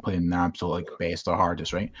players weren't playing the absolute like best or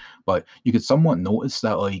hardest, right? But you could somewhat notice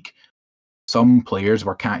that like some players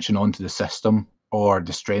were catching on to the system or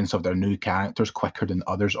the strengths of their new characters quicker than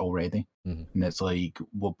others already. And it's like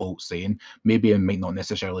what Bolt's saying. Maybe it might not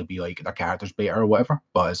necessarily be like their character's better or whatever,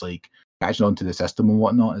 but it's like catching on to the system and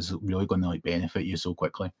whatnot is really going to like benefit you so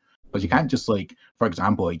quickly. Because you can't just like, for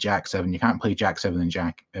example, like Jack 7, you can't play Jack 7 and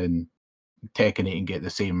Jack in Tekken 8 and get the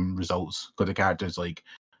same results because the character's like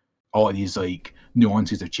all of these like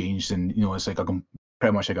nuances have changed, and you know it's like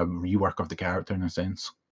pretty much like a rework of the character in a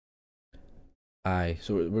sense. Aye,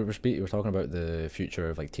 so we're talking about the future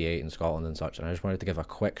of like T8 in Scotland and such, and I just wanted to give a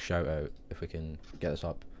quick shout out if we can get this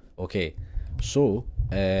up. Okay, so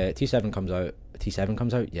T7 comes out. T7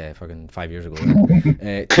 comes out, yeah, fucking 5 years ago.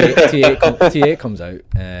 T8 comes out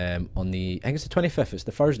on the, I think it's the 25th. It's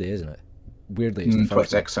the Thursday, isn't it? Weirdly, it's the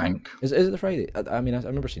 26th, I think. Is it the Friday? I mean, I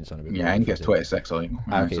remember seeing something about it. Yeah, I think it's 26th. Like,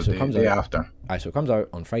 okay, so it comes out after. Aye, so it comes out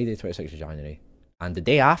on Friday, 26th of January, and the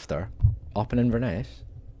day after, up in Inverness,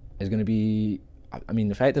 is going to be. I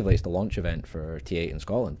mean, effectively, it's the launch event for T8 in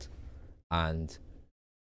Scotland, and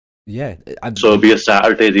yeah, so it'll be a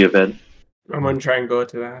Saturday, the event. I'm gonna try and go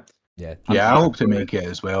to that. Yeah, I hope to make it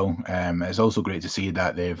as well. It's also great to see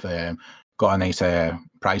that they've got a nice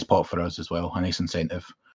prize pot for us as well, a nice incentive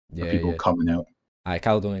for people coming out.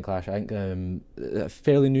 Caledonian Clash, I think a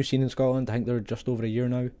fairly new scene in Scotland. I think they're just over a year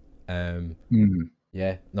now.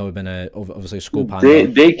 Yeah, no, we've been obviously Scope.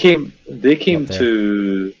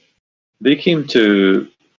 They came to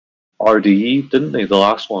RDE, didn't they? The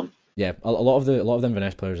last one. Yeah, a lot of the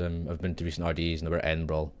Inverness players have been to recent RDEs, and they were at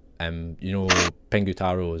Edinburgh. You know, Pingu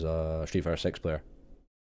Taro is a Street Fighter 6 player.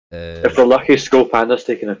 If they're lucky, Scope Panda's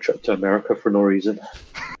taking a trip to America for no reason.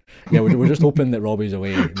 Yeah, we're just hoping that Robbie's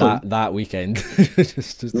away that weekend.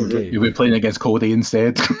 just in case. You'll be playing against Cody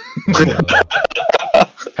instead.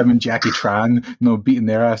 Him and Jackie Tran, beating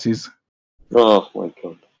their asses. Oh my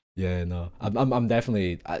god. Yeah, no, I'm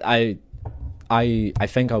definitely I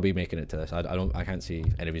think I'll be making it to this. I can't see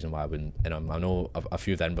any reason why I wouldn't. And I know a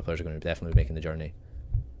few of the Edinburgh players are going to definitely be making the journey.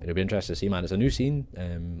 It'll be interesting to see, man. It's a new scene,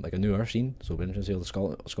 like a newer scene, so it'll be interesting to see all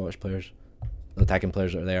the Scottish players, the Tekken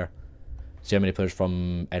players that are there. See how many players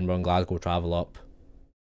from Edinburgh and Glasgow travel up.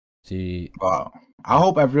 See. Well, I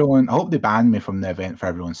hope they ban me from the event for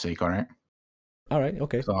everyone's sake. All right. All right.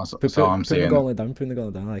 Okay. So that's all I'm saying. Putting the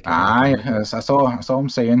gauntlet down. That's all I'm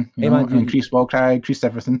saying. You know, increase wall cry, increase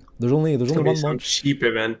everything. There's only one launch. Cheap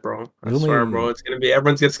event, bro. I swear, bro. It's gonna be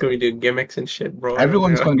everyone's just gonna be doing gimmicks and shit, bro.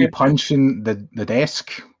 Everyone's gonna be punching the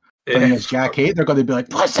desk. Playing as Jack 8, they're gonna be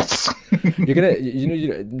like, "What's this?" You're gonna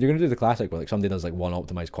do the classic where like somebody does like one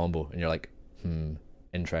optimized combo, and you're like,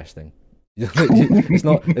 interesting. it's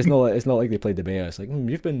not like they played the beta. It's like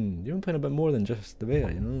you've been playing a bit more than just the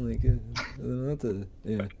beta, you know, like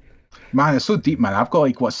yeah. Man, it's so deep, man. I've got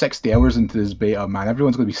like 60 hours into this beta, man.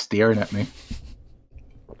 Everyone's gonna be staring at me.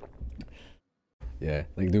 Yeah,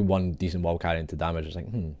 like do one decent wall carry into damage. It's like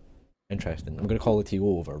Interesting. I'm gonna call the TO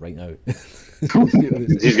over right now. He's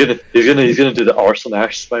gonna do the arse and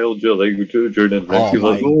ash smile during the Oh He's my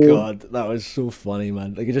like, "Oh." god, that was so funny,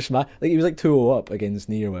 man. Like he just like he was like 2-0 up against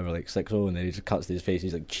Knee or whatever, like 6-0, and then he just cuts to his face.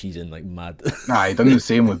 He's like cheesing like mad. Nah, he done the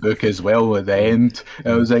same with Book as well at the end.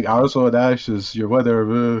 It was like Arslan Ash is your winner,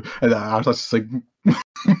 and Arslan's just like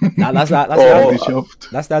That's Oh,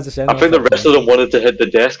 that's the I think the rest of them wanted to hit the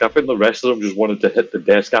desk. I think the rest of them just wanted to hit the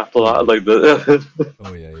desk after that. Like the.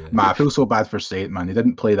 Oh yeah. Man, I feel so bad for Saint, man. He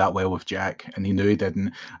didn't play that well with Jack, and he knew he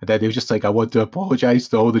didn't. And then he was just like, I want to apologise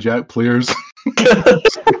to all the Jack players.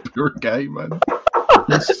 Poor guy, man.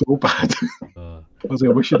 It's so bad. I was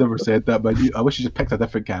like, I wish you never said that, but I wish you just picked a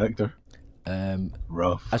different character.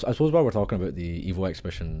 Rough. I suppose while we're talking about the Evo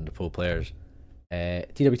exhibition, the pro players,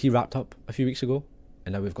 TWT wrapped up a few weeks ago,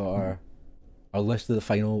 and now we've got our list of the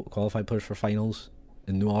final qualified players for finals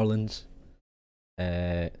in New Orleans.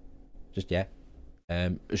 I'm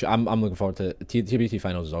looking forward to it. TWT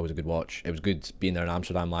finals is always a good watch. It was good being there in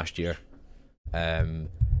Amsterdam last year.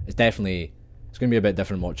 It's gonna be a bit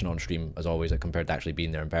different watching on stream as always, like, compared to actually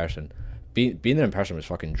being there in person. Being there in person was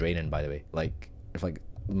fucking draining, by the way. Like, if like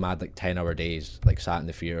mad like 10-hour days, like sat in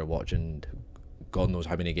the theater watching God knows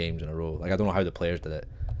how many games in a row. Like, I don't know how the players did it.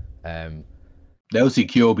 The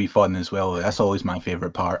LCQ will be fun as well. That's always my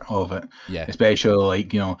favourite part of it. Yeah. Especially,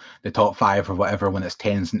 like, you know, the top 5 or whatever, when it's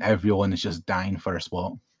tens and everyone is just dying for a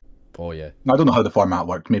spot. Oh yeah. I don't know how the format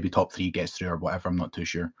worked. Maybe top 3 gets through or whatever. I'm not too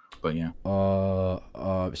sure. But yeah.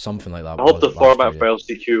 Something like that. I hope the format for year.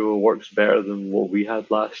 LCQ works better than what we had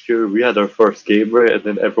last year. We had our first game right, and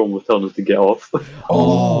then everyone was telling us to get off.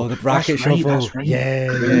 Oh, the bracket that's right, shuffle. that's right.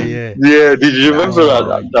 Yeah. Yeah, did you remember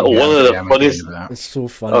that? That one of the funniest. It's so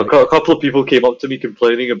funny. A couple of people came up to me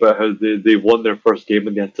complaining about how they won their first game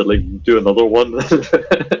and they had to like do another one.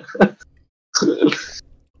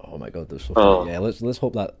 Oh my god, that's so funny. Yeah, let's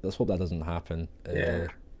hope that doesn't happen. Yeah.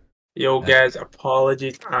 Yo, guys,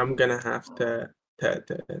 apologies. I'm gonna have to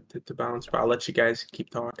bounce, but I'll let you guys keep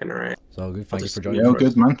talking. All right. It's all good. Thank you for joining. Yeah,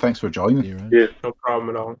 good man. Thanks for joining. Yeah, no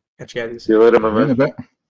problem at all. Catch you guys. See you later, my In a man. bit.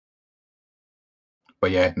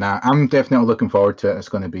 But yeah, I'm definitely looking forward to it. It's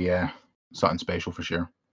going to be something special for sure.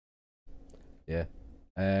 Yeah.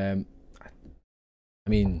 I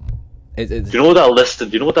mean, Do you know what that list? Do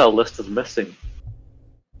you know what that list is missing?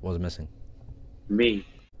 What was missing? Me.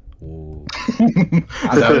 Ooh. Is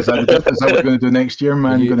that what you're going to do next year,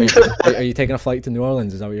 man? Are you taking a flight to New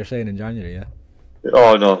Orleans? Is that what you're saying in January? Yeah.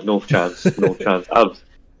 Oh no chance, no chance.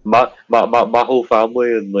 My whole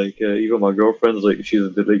family and like even my girlfriend's like she's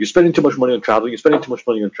like, you're spending too much money on traveling. You're spending too much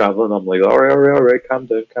money on traveling. I'm like, all right, calm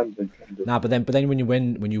down. Nah, but then when you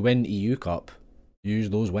win EU Cup, you use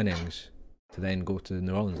those winnings to then go to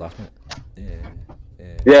New Orleans last minute.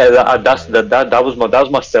 Yeah, that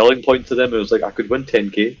was my selling point to them. It was like I could win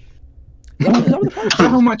 10k.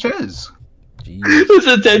 How much is? It's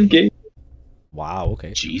a 10k. Wow.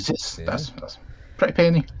 Okay. Jesus, Yeah. that's pretty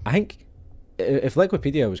penny. I think if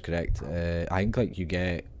Wikipedia was correct, I think like you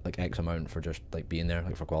get like X amount for just like being there,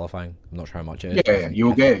 like for qualifying. I'm not sure how much it is. Yeah,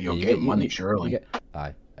 you'll get money surely.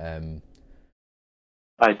 Aye. 10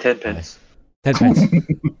 pence. 10 pence.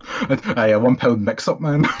 Aye, a £1 mix up,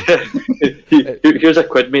 man. Here's a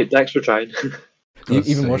quid, mate. Thanks for trying.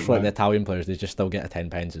 Even worse for like the Italian players, they just still get a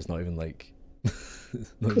 10 pence. It's not even like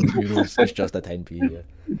it's not even euros. It's just a 10p.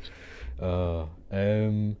 Yeah.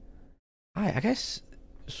 I guess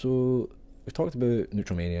so. We've talked about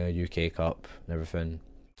Neutralmania, UK Cup, and everything.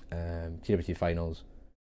 TWT finals.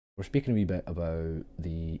 We're speaking a wee bit about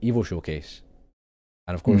the Evo showcase,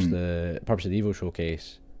 and of course the purpose of the Evo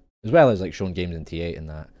showcase, as well as like showing games in T8 and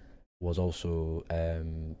that, was also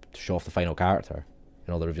to show off the final character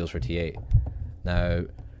and all the reveals for T8. Now, I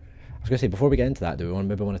was gonna say before we get into that, do we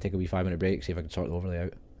maybe want to take a wee 5-minute break, see if I can sort the overlay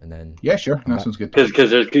out, and then Yeah, sure. That sounds good. Because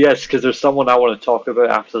there's someone I want to talk about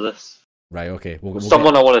after this. right, okay, I want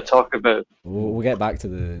to talk about. We'll get back to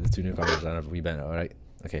the two newcomers and a wee bit. All right,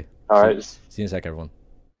 okay. All right. See you in a sec, everyone.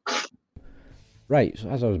 Right, so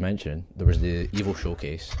as I was mentioning, there was the Evo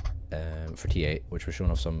showcase for T8, which was showing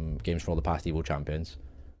off some games for all the past Evo champions.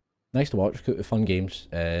 Nice to watch, fun games.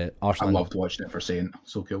 I Arslan, loved watching it for Saint.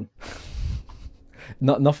 So cool.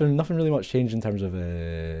 nothing really much changed in terms of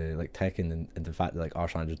like Tekken and the fact that like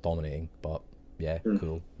Arslan just dominating. But yeah,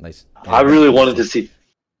 cool, nice. I really wanted to see.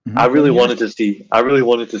 I really wanted to see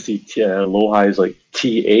Lohai's like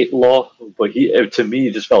T8 law, but to me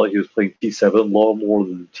it just felt like he was playing T7 law more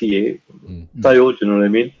than T8 style. Do you know what I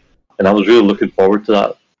mean? And I was really looking forward to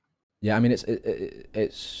that. Yeah, I mean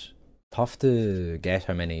it's tough to guess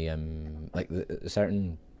how many like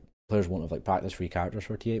certain players won't have like practice free characters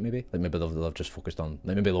for T8 maybe. Like maybe they'll have just focused on,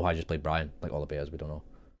 like maybe Lohai just played Brian like all the bears, we don't know.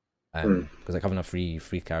 Because like having a free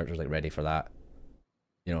characters like ready for that,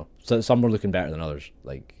 you know, so some were looking better than others.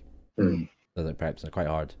 Like, like preps, they're quite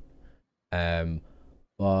hard.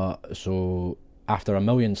 But so after a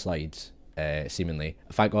million slides, seemingly,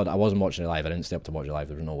 thank God I wasn't watching it live. I didn't stay up to watch it live.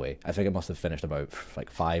 There was no way. I think it must have finished about like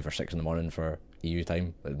 5 or 6 in the morning for EU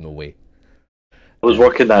time. Like, no way. I was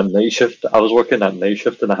working that night shift.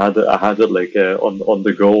 And I had it like on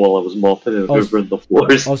the go while I was mopping and hoovering the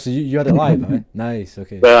floors. Oh, so you had it live, eh? Nice,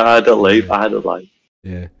 okay. Yeah, I had it live.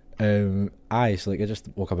 Yeah. So like I just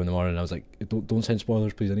woke up in the morning and I was like, don't send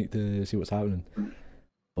spoilers, please. I need to see what's happening.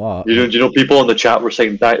 But you know, people in the chat were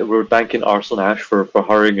saying that we're thanking Arslan Ash for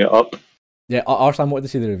hurrying it up. Yeah, Arslan wanted to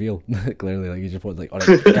see the reveal. Clearly, like he just wanted like, all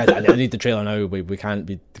right, guys, I need the trailer now. We can't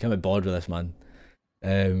be bored with this, man.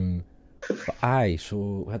 But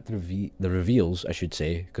so we had the reveals, I should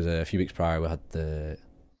say, because a few weeks prior we had the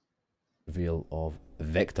reveal of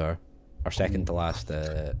Victor, our second to last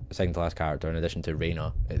character, in addition to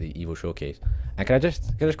Reina at the Evo showcase. And can I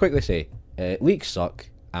just quickly say, leaks suck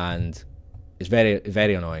and it's very,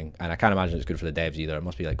 very annoying, and I can't imagine it's good for the devs either. It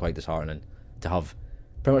must be like quite disheartening to have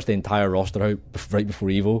pretty much the entire roster out right before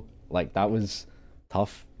Evo. Like that was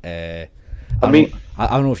tough. I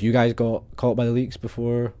don't know if you guys got caught by the leaks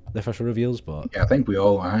before the official reveals, but yeah, I think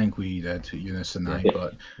we did, Eunice and I.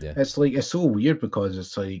 But it's like it's so weird because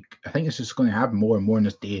it's like I think it's just going to happen more and more in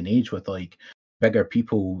this day and age with like bigger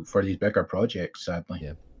people for these bigger projects. Sadly,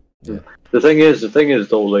 yeah. The thing is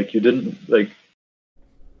though, like you didn't like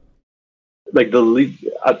the leak.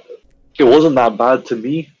 It wasn't that bad to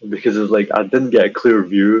me because it's like I didn't get a clear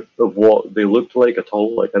view of what they looked like at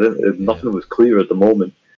all. Like nothing was clear at the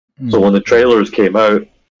moment. So when the trailers came out,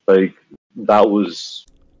 like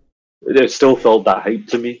it still felt that hype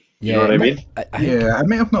to me. You know what I mean? It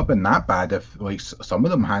may have not been that bad if like some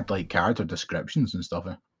of them had like character descriptions and stuff.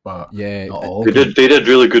 But not all. They did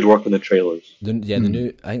really good work on the trailers. The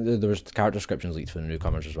new, I think there was character descriptions leaked for the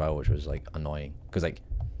newcomers as well, which was like annoying because like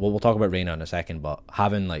we'll talk about Reina in a second, but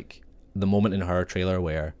having like the moment in her trailer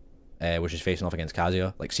where where she's facing off against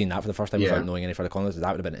Kazuya, like seeing that for the first time without knowing any further context,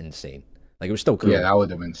 that would have been insane. Like it was still cool. Yeah, that would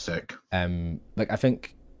have been sick. Like I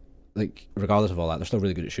think, like regardless of all that, they're still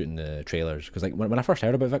really good at shooting the trailers. Because like when I first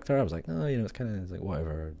heard about Victor, I was like, oh, you know, it's kind of like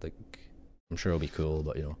whatever. Like I'm sure it'll be cool,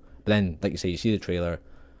 but you know. But then, like you say, you see the trailer,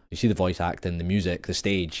 you see the voice acting, the music, the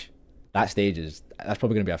stage. That's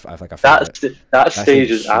probably going to be like a favorite. That stage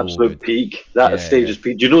is so absolute good. Peak. That stage is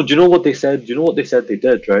peak. Do you know what they said? Do you know what they said they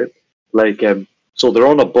did? Right, like so they're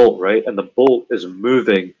on a boat, right, and the boat is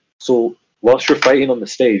moving. So whilst you're fighting on the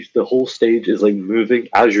stage, the whole stage is like moving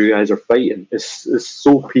as you guys are fighting. It's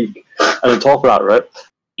so peak. And on top of that, right,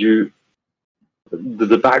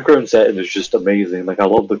 the background setting is just amazing. Like I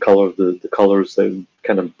love the color of the colors that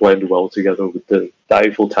kind of blend well together with the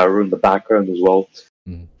Eiffel Tower in the background as well.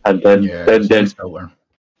 And then they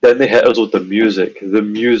hit us with the music. The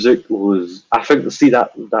music was, I think,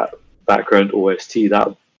 that background OST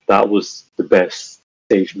that was the best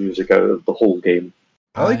stage music out of the whole game.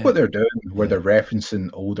 I like what they're doing, where they're referencing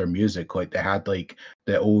older music. Like they had like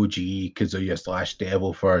the OG Kazuya /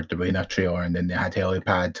 Devil for the Reina trailer, and then they had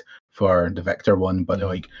Helipad for the Victor one. But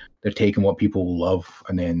they're taking what people love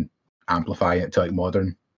and then amplifying it to like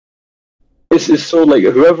modern. It's so like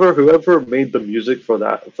whoever made the music for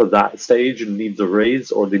that stage needs a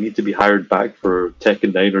raise, or they need to be hired back for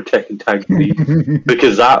Tekken 9 or Tekken Tag 3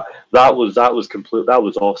 because that was complete. That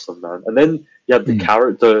was awesome, man. And then you had the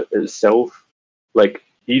character itself. Like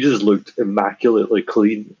he just looked immaculately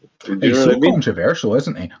clean. He's so controversial,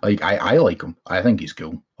 isn't he? Like I like him. I think he's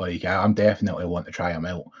cool. Like I'm definitely want to try him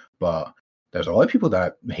out. But there's a lot of people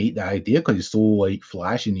that hate the idea because he's so like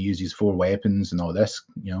flashy and he uses 4 weapons and all this,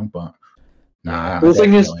 you know. But nah, the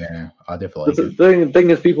thing is, I definitely like the thing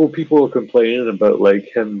is, people are complaining about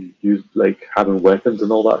like him having weapons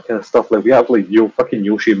and all that kind of stuff. Like we have like fucking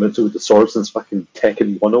Yoshimitsu with the swords since fucking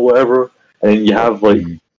Tekken 1 or whatever, and then you have like.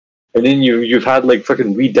 And then you've had like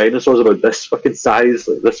fucking wee dinosaurs about this fucking size,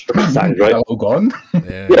 right? All gone.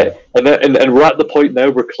 Yeah. And we're at the point now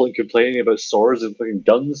we're complaining about swords and fucking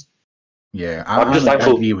guns. Yeah, I'm just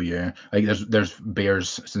thankful. I agree with you. Like there's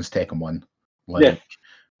bears since Tekken 1, like,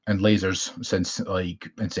 and lasers since like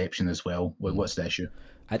Inception as well. What's the issue?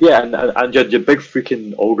 And your big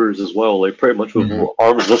freaking ogres as well, like pretty much with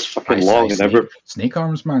arms this fucking long and ever. Snake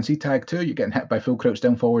arms, man. See tag 2, you're getting hit by full crouch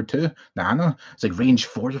down forward 2. Nah, it's like range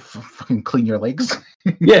 4 to fucking clean your legs.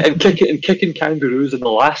 Yeah, and kicking kangaroos in the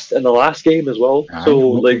last game as well. So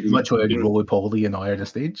like much like roly poly and all the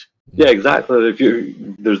stage. Yeah, exactly.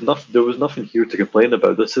 There was nothing here to complain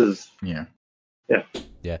about. This is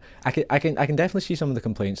Yeah, I can definitely see some of the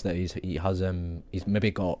complaints that he's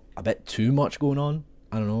maybe got a bit too much going on.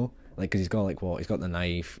 I don't know. like because he's got like what he's got the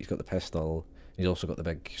knife, he's got the pistol, he's also got the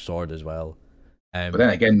big sword as well. But then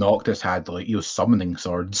again, Noctis had like he was summoning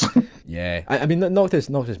swords. Yeah, I mean Noctis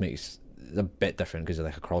makes a bit different because of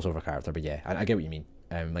like a crossover character, but yeah, I get what you mean.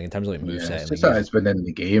 Like in terms of like moveset, It's and, just like, that it's been in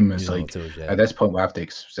the game. It's using like tools, yeah. at this point we have to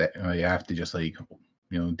accept, you have to just like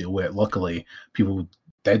deal with it. Luckily, people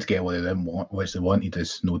did get what they didn't want, which they wanted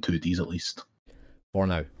is no 2Ds at least. For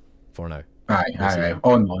now. Aye.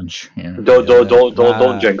 On launch. Yeah.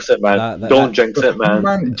 Don't jinx it, man. Don't jinx it,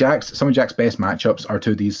 man. Some of Jack's best matchups are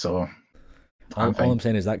 2Ds, so. All I'm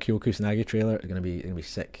saying is that Kyoku Tsunagi trailer is gonna be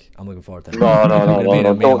sick. I'm looking forward to it.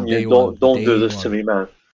 No. Don't do this to me, man.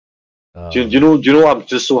 Do you know? I'm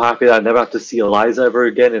just so happy that I never have to see Eliza ever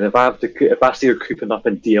again. And if I see her creeping up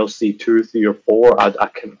in DLC 2, 3, or 4,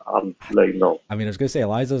 I'm like no. I mean, I was gonna say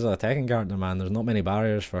Eliza's a Tekken character, man. There's not many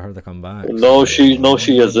barriers for her to come back. No, she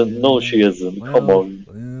isn't. No, she isn't. Well, Come on.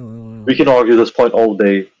 Well. We can argue this point all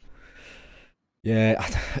day. Yeah.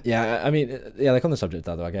 I mean, yeah. Like on the subject of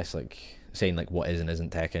that, though, I guess like saying like what is and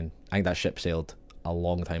isn't Tekken. I think that ship sailed a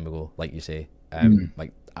long time ago, like you say.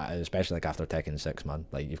 Like especially like after Tekken 6, man.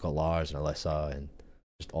 Like you've got Lars and Alyssa and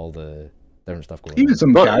just all the different stuff going on. Even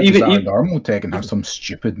some characters that are normal Tekken have some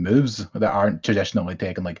stupid moves that aren't traditionally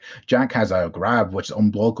Tekken. Like Jack has a grab which is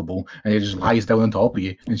unblockable and he just lies down on top of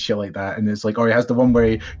you and shit like that. And it's like, or he has the one where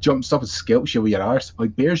he jumps up and scalps you with your arse.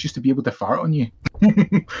 Like bears used to be able to fart on you.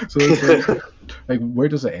 So it's like where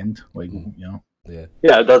does it end? Like Yeah,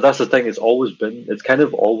 that's the thing. It's kind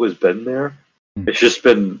of always been there. It's just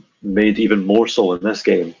been made even more so in this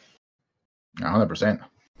game. 100%.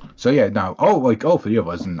 So yeah, now all three of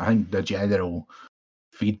us, and I think the general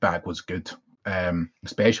feedback was good.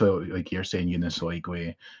 Especially like you're saying, Eunice, like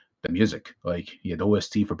with the music, like the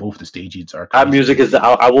OST for both the stages are. That music is.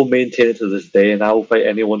 I will maintain it to this day, and I will fight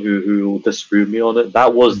anyone who will disagree with me on it.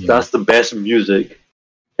 That's the best music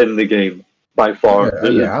in the game by far.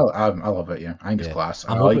 Yeah, I love it. Yeah, I think it's class.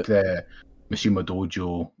 I like the Mishima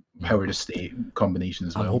Dojo Power to State combination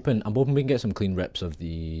as well. I'm hoping we can get some clean rips of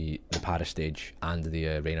the Paris stage and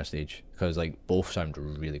the Reina stage because like both sound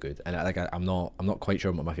really good. And I'm not quite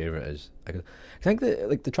sure what my favorite is. I think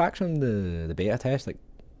that like the tracks from the beta test, like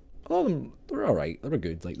a lot of them were alright. They were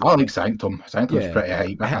good. Like I like Sanctum. Sanctum's pretty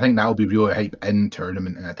hype. I think that'll be really hype in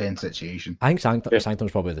tournament in a tense situation. I think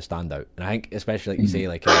Sanctum's probably the standout, and I think especially like you say,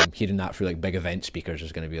 like hearing that through like big event speakers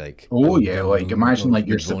is going to be like like imagine like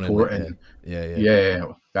you're supporting. Yeah.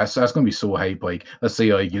 That's gonna be so hype. Like let's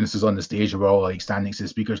say like Eunice is on the stage, we're all like standing next to the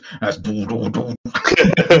speakers. And that's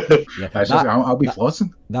I'll be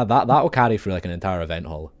flossing. That'll carry through like an entire event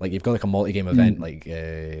hall. Like you've got like a multi-game event, like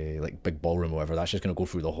big ballroom or whatever. That's just gonna go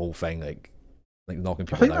through the whole thing, like knocking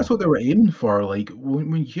people. I think down. that's what they were aiming for. Like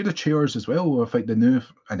when you hear the cheers as well with like the new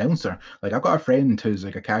announcer. Like I've got a friend who's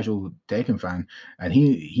like a casual Tekken fan, and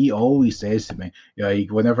he always says to me,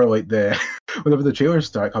 like whenever the trailers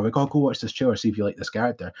start, I'm like, oh, go watch this trailer, see if you like this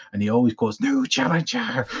character. And he always goes, "New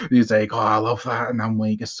challenger." He's like, "Oh, I love that," and I'm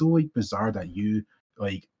like, it's so like bizarre that you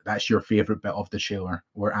like that's your favorite bit of the trailer,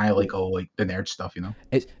 where I like all like the nerd stuff, you know.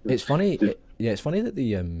 It's funny. It's funny that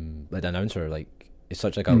the announcer like. It's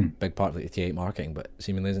such like a big part of like, the T8 marketing, but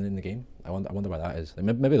seemingly isn't in the game. I wonder why that is. Like,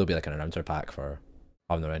 maybe there'll be like an announcer pack for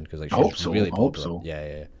having her in because like she's really popular.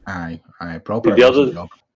 Yeah. Aye, proper. The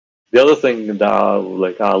other thing that I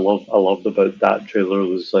loved about that trailer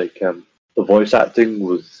was like the voice acting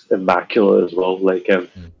was immaculate as well. Like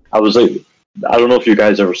I was like, I don't know if you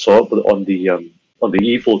guys ever saw it, but on the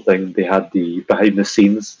Evil thing, they had the behind the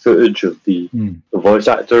scenes footage of the voice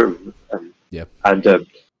actor, and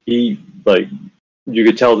he like. You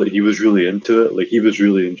could tell that he was really into it, like he was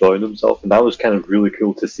really enjoying himself, and that was kind of really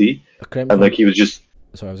cool to see. And like he was just,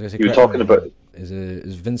 sorry, I was going to say, he was talking about.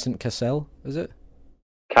 Is Vincent Cassel? Is it?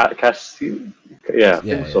 Cassel?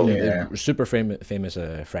 Yeah. Super famous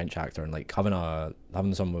French actor, and like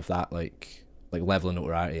having some with that like level of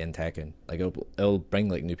notoriety in Tekken, like it'll bring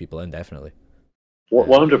like new people in definitely.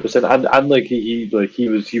 100%, and like he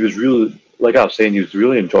was really, like I was saying, he was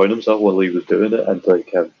really enjoying himself while he was doing it, and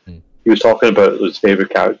like. He was talking about his favorite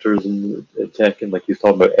characters in Tekken, like he was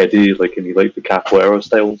talking about Eddie, like, and he liked the capoeira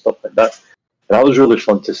style and stuff like that. And that was really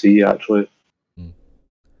fun to see, actually.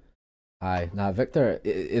 Aye, Victor.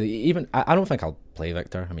 Even I don't think I'll play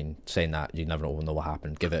Victor. I mean, saying that, you never know what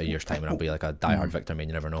happened. Give it a year's time, and I'll be like a diehard Victor main.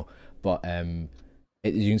 You never know. But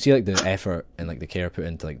you can see like the effort and like the care put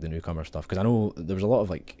into like the newcomer stuff. Because I know there was a lot of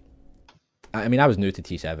like, I mean, I was new to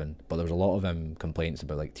T7, but there was a lot of complaints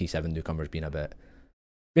about like T7 newcomers being a bit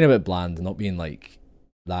bland and not being like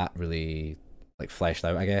that really like fleshed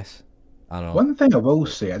out, I guess. I don't know. One thing I will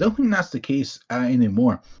say, I don't think that's the case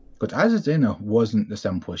anymore. Because Azazena wasn't the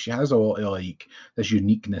simplest. She has a lot of like this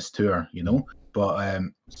uniqueness to her, you know. But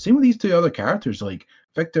same with these two other characters. Like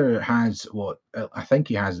Victor has I think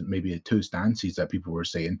he has maybe two stances that people were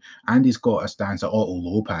saying, and he's got a stance at auto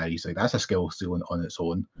low parries. Like that's a skill still on its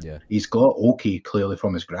own. Yeah. He's got OK clearly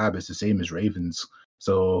from his grab. It's the same as Raven's.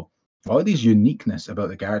 So all of these uniqueness about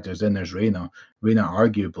the characters. Then there's Reina. Reina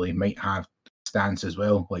arguably might have stance as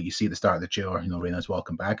well. Like you see at the start of the trailer, you know, Reina's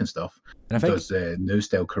walking back and stuff. And I think does new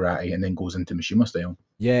style karate and then goes into Mishima style.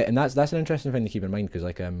 Yeah, and that's an interesting thing to keep in mind because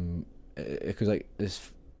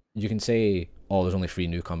this, you can say, oh, there's only 3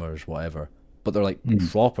 newcomers, whatever, but they're like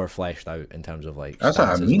proper fleshed out in terms of like. That's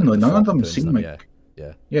stances, what I mean. Like, none of them seem like.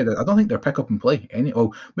 Yeah. I don't think they're pick up and play.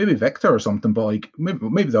 Maybe Victor or something, but like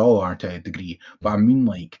maybe they all are to a degree. But I mean,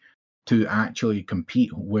 like to actually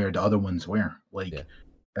compete where the other ones were. Like,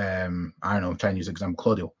 I don't know. I'm trying to use an example.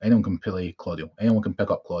 Claudio. Anyone can play Claudio. Anyone can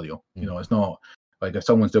pick up Claudio. You know, it's not like if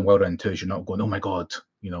someone's doing well run 2, you're not going, oh my god.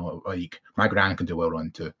 You know, like my gran can do well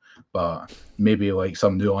run 2, but maybe like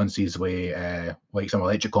some nuances with like some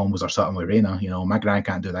electric combos or something with Reina. You know, my gran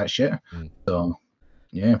can't do that shit. So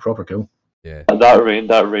yeah, proper cool. Yeah,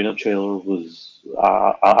 that Reina trailer was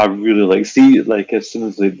I really like. See, like as soon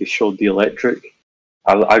as they showed the electric,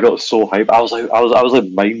 I got so hyped. I was like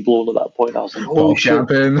mind blown at that point. I was like, holy shit!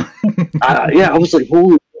 I was like,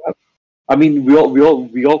 holy crap. I mean, we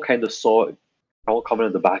all kind of saw it all coming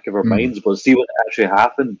in the back of our minds, but see when it actually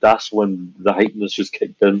happened, that's when the hypeness just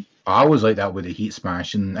kicked in. I was like that with the Heat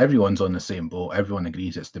Smash, and everyone's on the same boat. Everyone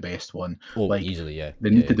agrees it's the best one. Oh, like, easily, yeah. They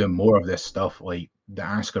need to do more of this stuff, like the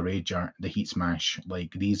Asuka Rager, the Heat Smash,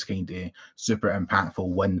 like these kind of super impactful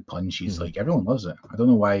wind punches. Like everyone loves it. I don't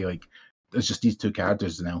know why. Like it's just these two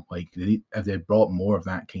characters now. Like if they brought more of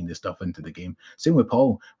that kind of stuff into the game. Same with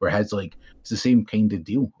Paul, where his like it's the same kind of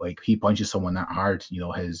deal. Like he punches someone that hard, you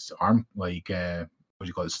know, his arm like what do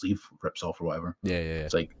you call it, sleeve rips off or whatever. Yeah.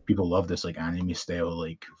 It's like people love this like anime style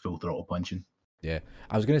like full throttle punching. Yeah,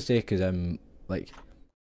 I was gonna say because like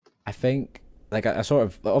I think like I sort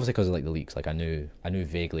of obviously because of like the leaks, like I knew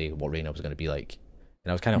vaguely what Reina was gonna be like,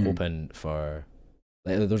 and I was kind of hoping for.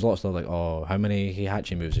 Like, there's a lot of stuff like, oh, how many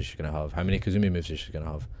Heihachi moves is she gonna have? How many Kazumi moves is she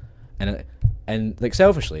gonna have? And like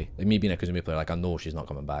selfishly, like me being a Kazumi player, like I know she's not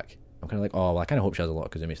coming back. I'm kind of like, oh, well, I kind of hope she has a lot of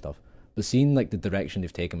Kazumi stuff. But seeing like the direction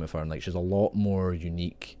they've taken with her, and like she's a lot more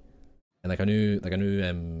unique, and like I knew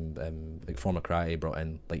like former karate brought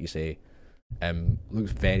in, like you say,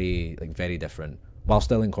 looks very different while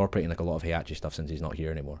still incorporating like a lot of Heihachi stuff since he's not here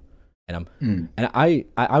anymore. And I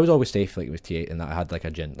was always safe like with T8 in that I had like a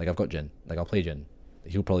Jin, like I've got Jin, like I'll play Jin.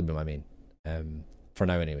 He'll probably be my main, for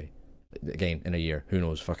now anyway. Again, in a year, who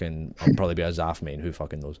knows? Fucking, I'll probably be a Zaf main. Who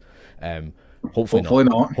fucking knows? Hopefully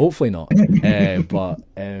not. Hopefully not. But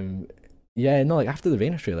yeah, no. Like after the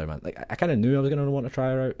Reina trailer, man. Like I kind of knew I was gonna want to try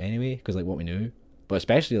her out anyway, because like what we knew. But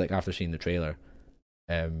especially like after seeing the trailer,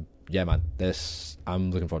 yeah, man. I'm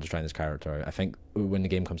looking forward to trying this character out. I think when the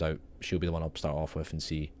game comes out, she'll be the one I'll start off with and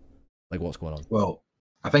see like what's going on. Well,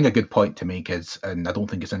 I think a good point to make is, and I don't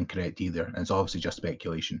think it's incorrect either, and it's obviously just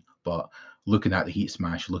speculation, but looking at the Heat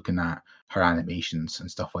Smash, looking at her animations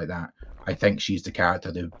and stuff like that, I think she's the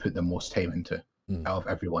character they've put the most time into out of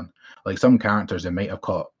everyone. Like some characters they might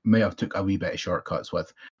have took a wee bit of shortcuts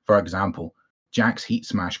with. For example, Jack's Heat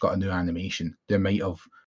Smash got a new animation. They might have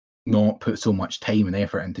not put so much time and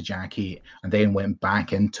effort into Jack 8 and then went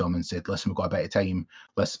back into him and said, listen, we've got a bit of time,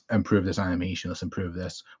 let's improve this animation, let's improve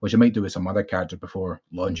this, which I might do with some other character before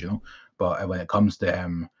launch, you know. But when it comes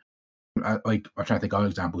to like I'm trying to think of an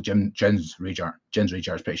example, Jin's Rage Art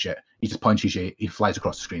is pretty shit. He just punches you, he flies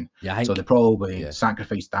across the screen. Yeah, so they probably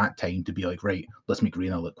sacrificed that time to be like, right, let's make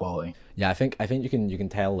Reina look quality. Yeah, I think you can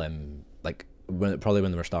tell like when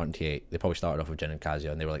they were starting T8, they probably started off with Jin and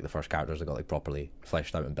Kazuya, and they were like the first characters that got like properly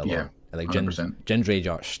fleshed out and built on. And like Jin's Rage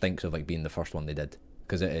Art stinks of like being the first one they did,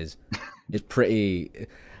 because it's pretty.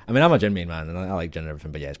 I mean, I'm a Jin main man, and I like Jin and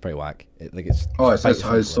everything, but yeah, it's pretty whack. It's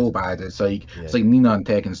so bad. It's like Nina and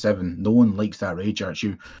Tekken 7. No one likes that Rage Art.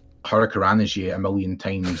 She Hurricanranas you a million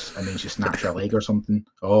times, and then she snaps your leg or something.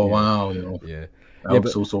 Oh wow, you know. Yeah.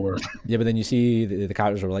 So sore. Yeah, but then you see the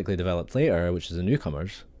characters were likely developed later, which is the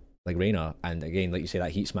newcomers, like Reina, and again, like you say,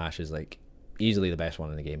 that Heat Smash is like easily the best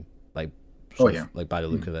one in the game. Like, like by the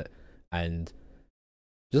look of it, and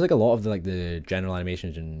just like a lot of the general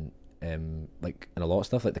animations and like and a lot of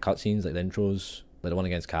stuff like the cutscenes, like the intros, like the one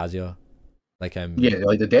against Kazuya, like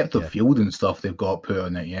like the depth of field and stuff they've got put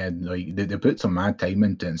on it. Yeah, like they put some mad time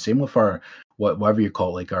into it. And same with her, whatever you call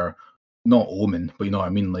it, like her not Omen, but you know what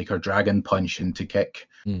I mean, like her dragon punch into kick.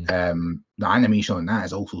 The animation on that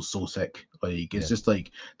is also so sick. Like it's just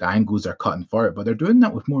like the angles are cutting for it, but they're doing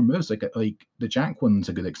that with more moves. Like the Jack one's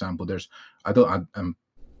a good example. I'm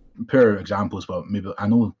poor examples, but maybe I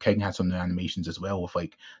know King had some new animations as well with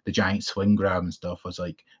like the giant swing grab and stuff. It's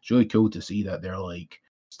like it's really cool to see that they're like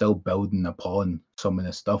still building upon some of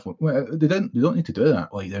this stuff. Well, they don't need to do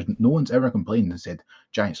that. Like there's no one's ever complained and said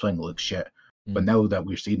giant swing looks shit. But now that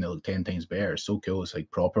we're seeing it look 10 times better, it's so cool. It's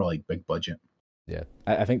like proper like big budget. Yeah,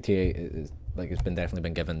 I think T8 is like it's been definitely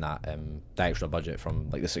been given that that extra budget from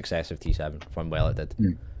like the success of T7 from well it did.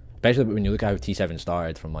 Especially when you look at how T7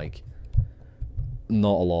 started from like not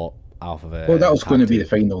a lot off of it. Well, that was going to be the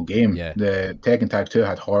final game. Yeah. The Tekken Tag 2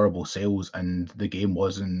 had horrible sales, and the game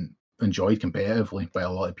wasn't enjoyed competitively by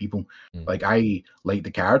a lot of people. Like I like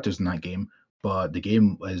the characters in that game, but the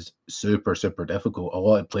game was super, super difficult. A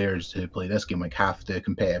lot of players who play this game, like half the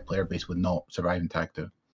competitive player base, would not survive in Tag 2.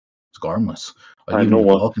 It's harmless. Like, no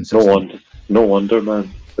wonder, man.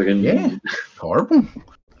 Yeah, horrible.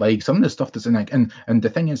 Like some of the stuff that's in that, and the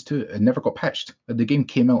thing is too, it never got patched. The game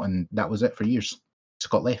came out and that was it for years. It's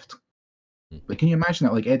got left. Like, can you imagine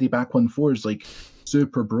that? Like Eddie Back 1.4 is like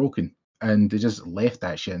super broken, and they just left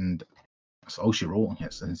that shit, and that's all she wrote.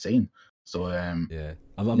 It's insane. So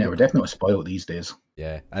we're definitely spoiled these days.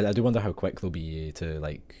 Yeah, I do wonder how quick they'll be to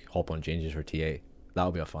like hop on changes for T8.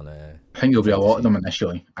 That'll be a fun. I think there'll be a lot of them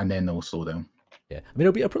initially, and then they'll slow down. Yeah, I mean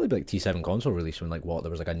it'll probably be like T7 console release when like there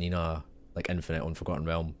was like a Nina like Infinite on Forgotten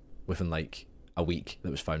Realm within like a week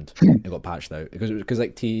that was found. It got patched out because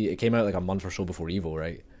like it came out like a month or so before Evo,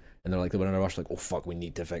 right? And they were in a rush like, oh fuck, we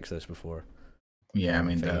need to fix this before. Yeah, I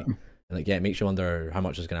mean, and like it makes you wonder how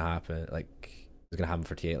much is gonna happen. Like is gonna happen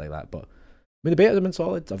for T8 like that. But I mean the betas have been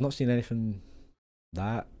solid. I've not seen anything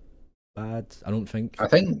that bad. I don't think. I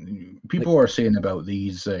think people are saying about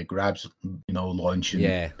these grabs,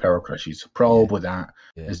 launching power crushes. Probably that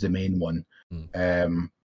is the main one.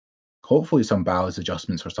 Hopefully some balance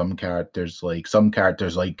adjustments for some characters. Like some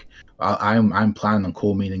characters, like I'm planning on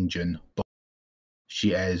co-maining June, but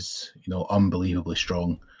she is, unbelievably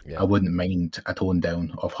strong. Yeah. I wouldn't mind a tone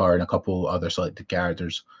down of her and a couple other selected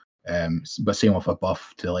characters. But same with a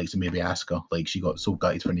buff to the likes of maybe Asuka. Like she got so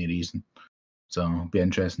gutted for no reason. So it'll be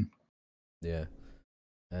interesting. Yeah.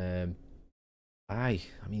 I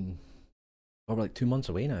mean, we're like 2 months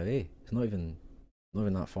away now, eh? It's not even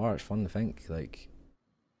that far. It's fun to think. Like,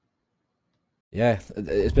 yeah,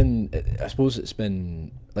 I suppose it's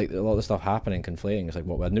been like a lot of the stuff happening, conflating. It's like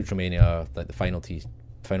what we had Neutralmania, like the final big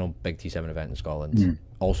T7 event in Scotland.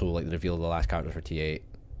 Also, like the reveal of the last character for T8.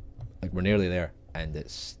 Like we're nearly there, and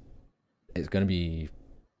it's gonna be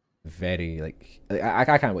very like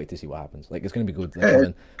I can't wait to see what happens. Like it's gonna be good.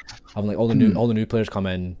 Like having like all the new players come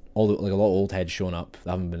in, a lot of old heads showing up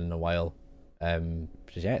that haven't been in a while.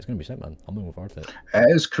 It's gonna be sick, man. I'm looking forward to it.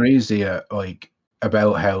 It is crazy,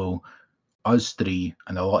 about how us three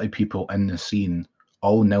and a lot of people in the scene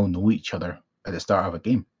all now know each other at the start of a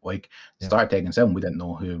game. Like start of Tekken 7, we didn't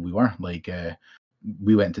know who we were. Like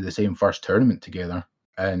we went to the same first tournament together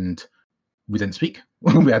and we didn't speak.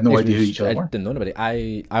 We had no idea who each other were. I didn't know anybody.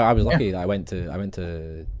 I was lucky that I went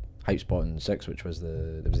to Hype Spot in 6, which was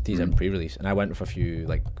there was a T7 pre-release, and I went with a few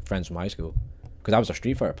like friends from high school because I was a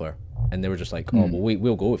Street Fighter player, and they were just like, oh well,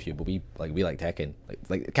 we'll go with you, but we like Tekken,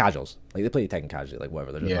 like casuals, like they play Tekken casually, like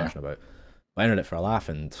whatever they're just passionate about. I entered it for a laugh,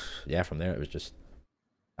 and from there it was just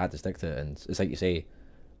I had to stick to it, and it's like you say,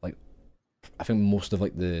 like I think most of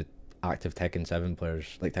like the active Tekken 7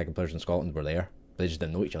 players, like Tekken players in Scotland, were there, but they just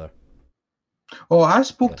didn't know each other. Well, I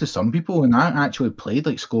spoke to some people, and I actually played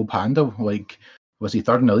like Skull Panda. Like, was he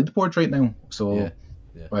third in the leaderboard right now? So,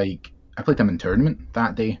 like, I played him in tournament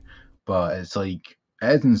that day. But it's like it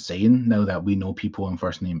is insane now that we know people on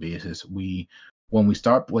first name basis. We all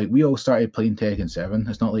started playing Tekken 7.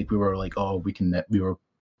 It's not like we were like, oh, we're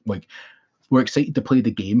excited to play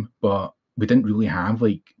the game, but we didn't really have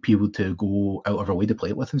like people to go out of our way to play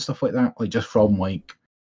it with and stuff like that. Like just from like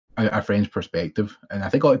a friend's perspective, and I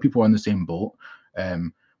think a lot of people are on the same boat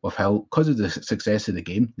with how, because of the success of the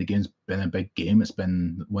game's been a big game. It's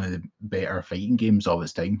been one of the better fighting games of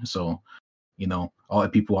its time. So, a lot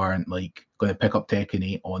of people aren't like going to pick up Tekken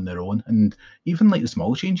 8 on their own. And even like the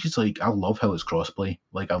small changes, like I love how it's crossplay.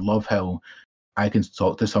 Like I love how I can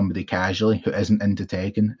talk to somebody casually who isn't into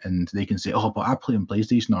Tekken, and they can say, "Oh, but I play on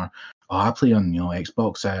PlayStation," or "Oh, I play on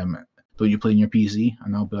Xbox. Don't you play on your PC?"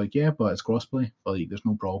 And I'll be like, "Yeah, but it's crossplay. Like, there's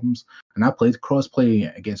no problems." And I played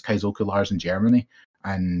crossplay against Kaizoku Lars in Germany,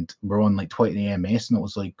 and we're on like 20 AMS, and it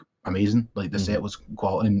was like amazing. Like the set was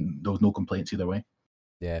quality, and there was no complaints either way.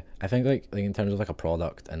 Yeah, I think like in terms of like a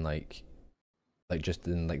product and like like just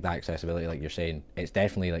in like that accessibility, like you're saying, it's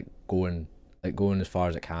definitely like going as far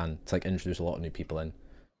as it can to like introduce a lot of new people in.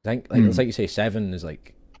 I think like it's like you say, 7 is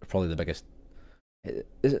like probably the biggest.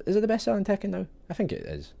 Is it the best selling Tekken now? I think it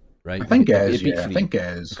is. Right? I think Like, it is. beat Yeah, I 3 think it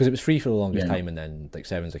is. because it was free for the longest Yeah. time, and then like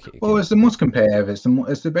 7's like. Well, it's the most competitive. It's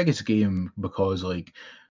the biggest game because like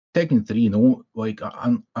Tekken 3, like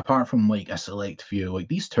apart from like a select few, like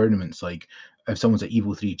these tournaments, like if someone's an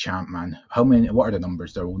Evo 3 champ, man, what are the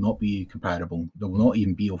numbers? There will not be comparable. There will not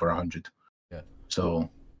even be over 100. Yeah.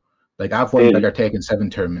 So, like I've won bigger Tekken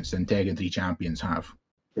 7 tournaments than Tekken 3 champions have.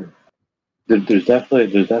 There's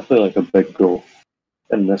definitely like a big growth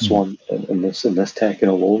in this one, in this Tekken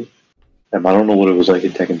alone. I don't know what it was like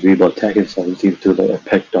in Tekken 3, but Tekken 7 seems to like have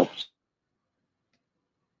picked up.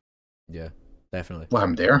 Yeah, definitely. Well,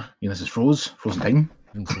 I'm there. This is frozen time.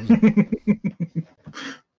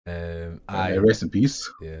 Rest in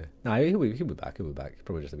peace. Yeah. Nah, he'll be back. He'll be back.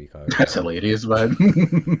 Probably just a week out. That's hilarious, man.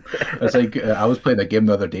 It's like I was playing a game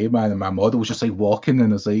the other day, man, and my model was just like walking,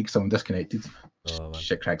 and it's like someone disconnected. Oh, man.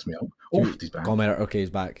 Shit cracks me up. Oh, he's back. Com error. Okay, he's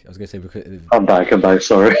back. I was gonna say because I'm back.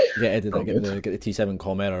 Sorry. Yeah, Eddie, like, get the T7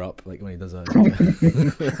 com error up like when he does that.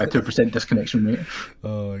 A 2% disconnection rate.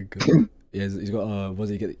 Oh my god. Yeah, he's got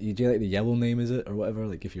do you like the yellow name, is it, or whatever?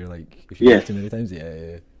 Like if you use too many times,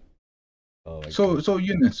 yeah. Oh, so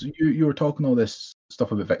Eunice, you were talking all this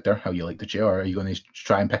stuff about Victor, how you like the chair. Are you going to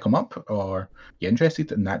try and pick him up, or are you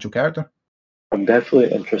interested in the actual character? I'm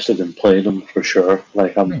definitely interested in playing him for sure.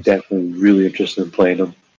 Like I'm definitely really interested in playing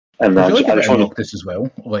him, and I just want to Noctis as well,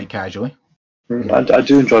 like casually. I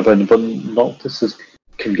do enjoy playing him, but Noctis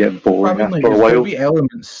can get boring after a while. There'll be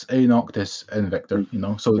elements in Noctis and Victor,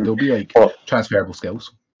 so there'll be like transferable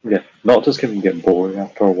skills. Yeah, Noctis can get boring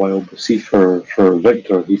after a while, but see, for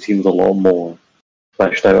Victor, he seems a lot more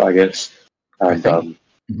fleshed out, I guess. And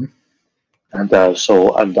and I just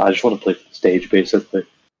want to play the stage basically.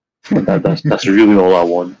 And that's really all I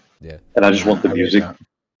want. Yeah. And I just want the music.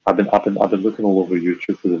 I've been looking all over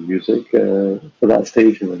YouTube for the music for that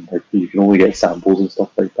stage, and like you can only get samples and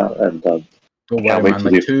stuff like that. And don't worry, man.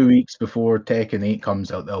 Like 2 weeks before Tekken 8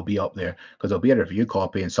 comes out, they'll be up there because there'll be a review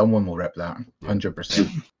copy, and someone will rip that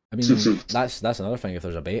 100%. I mean, that's another thing. If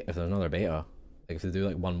there's another beta, like if they do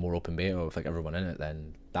like one more open beta with like everyone in it,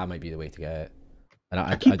 then that might be the way to get it. And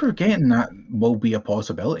I keep forgetting that will be a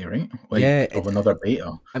possibility, right? Like, of another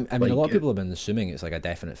beta. I mean, a lot of people have been assuming it's like a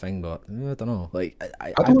definite thing, but I don't know. Like,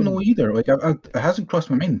 I don't know either. Like, it hasn't crossed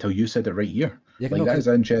my mind until you said it right here. Yeah, like, that is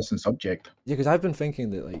an interesting subject. Yeah, because I've been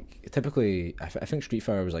thinking that like typically, I think Street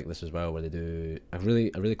Fighter was like this as well, where they do a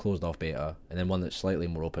really closed off beta, and then one that's slightly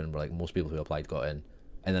more open, where like most people who applied got in,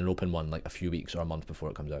 and then an open one like a few weeks or a month before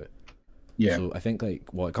it comes out. Yeah. So I think like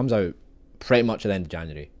it comes out pretty much at the end of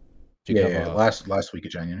January. So last week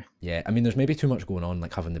of January. Yeah, I mean, there's maybe too much going on,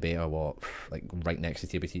 like having the beta like right next to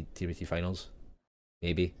TBT finals.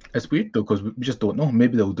 Maybe it's weird though because we just don't know.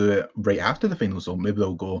 Maybe they'll do it right after the finals. So maybe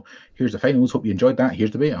they'll go, "Here's the finals. Hope you enjoyed that. Here's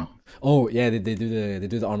the beta." Oh yeah, they do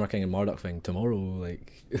the Armor King and Marduk thing tomorrow.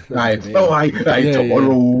 Like tomorrow.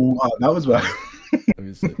 That was bad.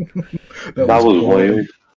 that was wild.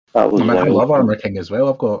 That was wild. I love Armor King as well.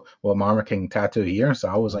 I've got an Armor King tattoo here, so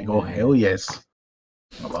I was like, "Oh hell yes."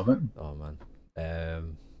 I love it. Oh man,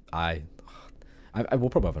 I will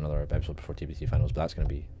probably have another episode before TBT finals, but that's going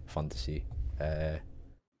to be fun to see.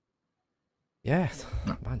 Yeah,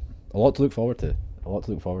 man, a lot to look forward to.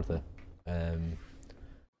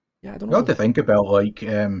 Yeah, I don't know. You have to think about like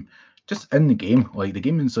just in the game, like the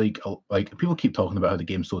game is like people keep talking about how the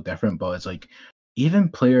game's so different, but it's like even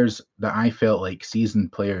players that I felt like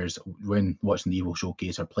seasoned players when watching the Evo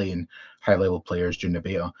showcase are playing high level players during the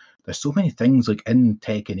beta. There's so many things like in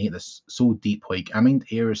Tekken 8 that's so deep. Like I mean,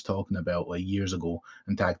 Air's talking about like years ago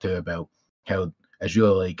in Tag 2 about how it's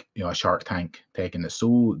really like a Shark Tank Tekken. It's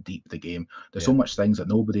so deep the game. There's so much things that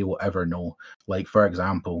nobody will ever know. Like for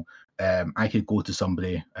example, I could go to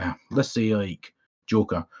somebody, let's say like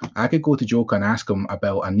Joker. I could go to Joker and ask him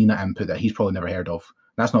about a Nina input that he's probably never heard of.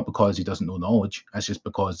 That's not because he doesn't know knowledge. That's just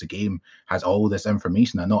because the game has all this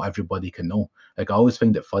information that not everybody can know. Like I always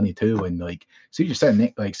find it funny too when like see you're sitting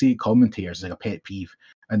there, like see commentators like a pet peeve,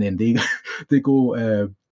 and then they go,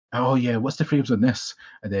 oh yeah, what's the frames on this?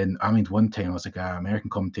 And then I mean one time I was like an American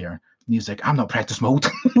commentator, and he's like, I'm not practice mode.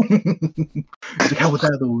 It's like how would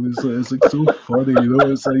that though? It's like so funny,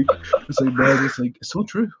 It's like man, it's so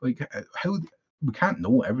true. Like how. We can't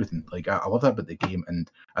know everything. Like I love that about the game, and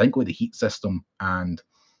I think with the heat system and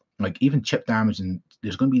like even chip damage, and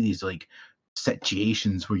there's going to be these like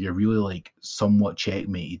situations where you're really like somewhat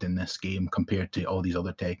checkmated in this game compared to all these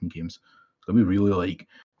other Tekken games. It's going to be really like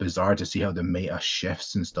bizarre to see how the meta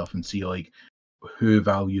shifts and stuff, and see like who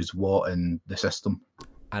values what in the system.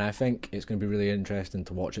 And I think it's going to be really interesting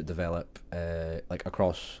to watch it develop, like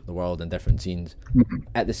across the world in different scenes.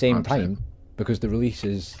 At the same 100%. time, because the release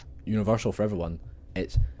is universal for everyone,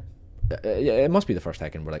 it must be the first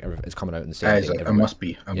Tekken where like it's coming out in the same day. It everywhere. must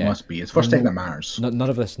be. It must be. It's first Tekken that matters. None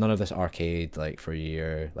of this arcade like for a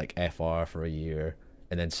year, like FR for a year,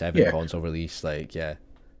 and then 7 console release. Like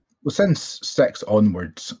Well, since 6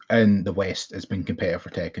 onwards in the West, it's been competitive for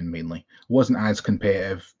Tekken mainly. It wasn't as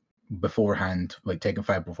competitive beforehand, like Tekken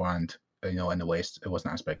 5 beforehand. In the West, it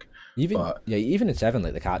wasn't as big. Even in 7,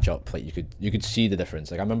 like the catch up, like you could see the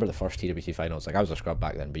difference. Like I remember the first TWT finals. Like I was a scrub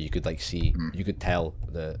back then, but you could like see, you could tell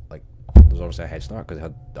there was obviously a head start because it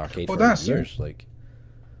had the arcade for years. Like,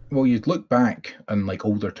 well, you'd look back on like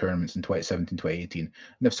older tournaments in 2017, 2018, and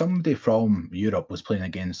if somebody from Europe was playing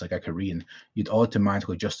against like a Korean, you'd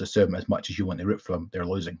automatically just assume as much as you want to root for them, they're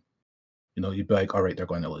losing. You'd be like, all right, they're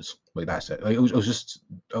going to lose. Like that's it. Like it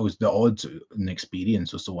was the odds and the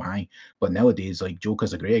experience was so high. But nowadays, like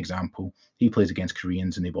Joker's a great example. He plays against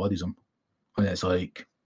Koreans and he bodies them, and it's like,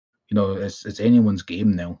 it's anyone's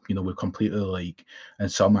game now. We're completely like in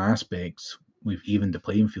some aspects we've evened the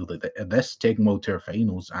playing field. Like this Tekken World Tour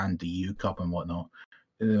finals and the EU Cup and whatnot.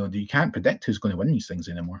 You can't predict who's going to win these things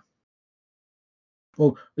anymore.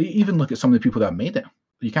 Well, even look at some of the people that made it.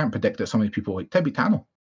 You can't predict that some of the people like Tibitano.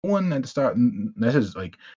 One at the start, and this is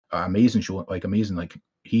like an amazing show, like amazing. Like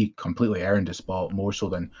he completely earned his spot more so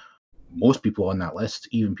than most people on that list,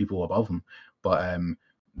 even people above him. But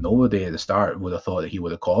nobody at the start would have thought that he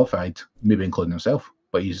would have qualified, maybe including himself.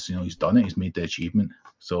 But he's done it. He's made the achievement.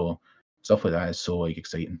 So stuff like that is so like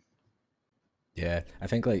exciting. Yeah, I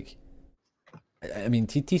think like, I mean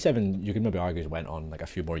T7 you could maybe argue went on like a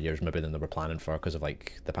few more years maybe than they were planning for because of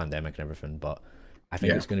like the pandemic and everything. But I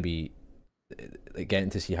think it's going to be like getting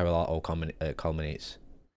to see how it all culminates.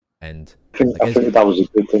 And I think that was a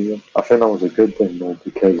good thing. Though. I think that was a good thing though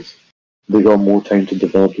because they got more time to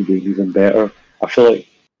develop the game even better. I feel like,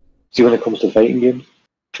 see, when it comes to fighting games,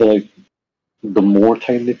 I feel like the more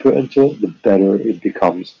time they put into it, the better it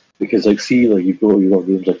becomes. Because like, see, like you got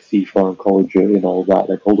games like FIFA and Call of Duty and all that,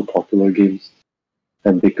 like all the popular games,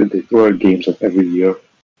 and they throw out games like every year,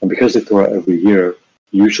 and because they throw out every year,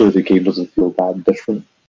 usually the game doesn't feel that different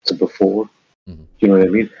to before. Mm-hmm. You know what I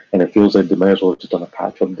mean? And it feels like they might as well have just done a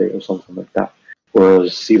patch update or something like that.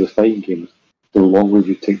 Whereas, see, with fighting games, the longer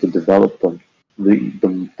you take to develop them,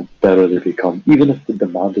 the better they become. Even if the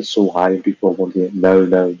demand is so high and people are wanting it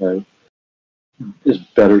now, it's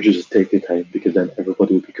better to just take your time because then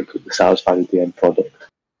everybody will be completely satisfied with the end product.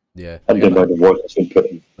 Yeah. And the amount of work that's been put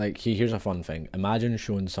in. Like, here's a fun thing. Imagine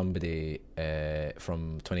showing somebody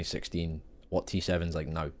from 2016 what T7's like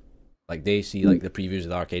now. Like, they see like the previews of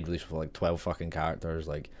the arcade release with like 12 fucking characters,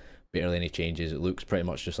 like barely any changes. It looks pretty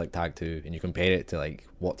much just like Tag 2, and you compare it to like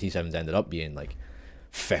what T7's ended up being, like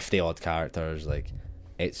 50 odd characters. Like,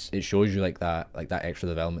 it shows you like that extra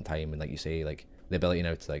development time, and like you say, like the ability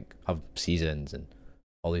now to like have seasons and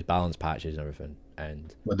all these balance patches and everything.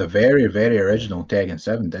 And well, the very, very original Tekken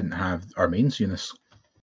 7 didn't have our mains units.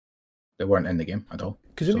 They weren't in the game at all.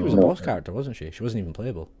 Kazumi was a boss character, wasn't she? She wasn't even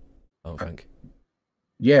playable, I don't think.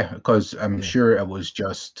 Yeah, because I'm sure it was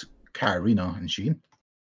just Katarina and Sheen.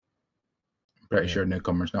 Pretty sure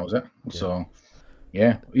newcomers, that was it.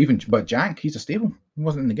 Yeah. So, but Jack, he's a stable. He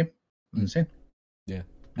wasn't in the game. Insane. Yeah,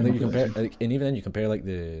 and then you compare, like, and even then you compare like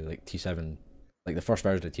the T7, like the first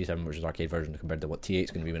version of T7, which is arcade version, compared to what T8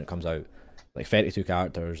 is going to be when it comes out. Like 32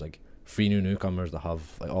 characters, like 3 new newcomers that have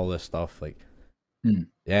like all this stuff. Like,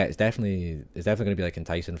 yeah, it's definitely going to be like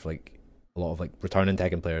enticing for like a lot of like returning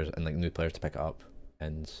Tekken players and like new players to pick it up.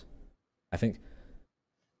 And I think,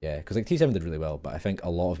 because like T7 did really well, but I think a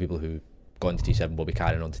lot of people who got into T7 will be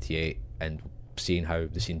carrying on to T8 and seeing how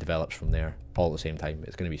the scene develops from there all at the same time.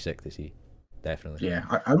 It's going to be sick to see, definitely. Yeah,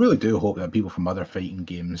 I really do hope that people from other fighting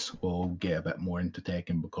games will get a bit more into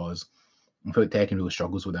Tekken, because I feel like Tekken really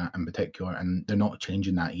struggles with that in particular, and they're not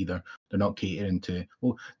changing that either. They're not catering to,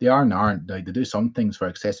 well, they are and aren't. Like, they do some things for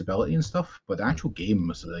accessibility and stuff, but the actual game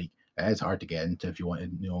is like, it is hard to get into if you want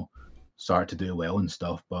to, start to do well and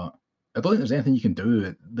stuff. But I don't think there's anything you can do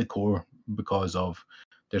at the core, because of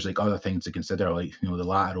there's like other things to consider, like the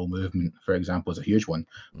lateral movement, for example, is a huge one.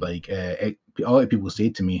 Like a lot of people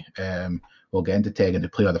say to me, "Well, get into Tekken to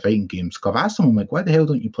play other fighting games." Because I've asked them, I'm like, "Why the hell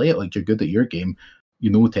don't you play it? Like, you're good at your game.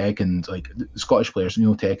 Tekken's like the Scottish players.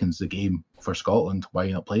 Tekken's the game for Scotland. Why are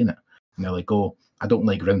you not playing it?" And they're like, "Oh, I don't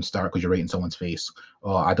like round start because you're right in someone's face.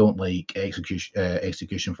 Oh, I don't like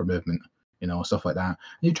execution for movement. Stuff like that." And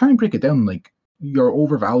you try and break it down, like you're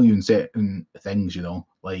overvaluing certain things.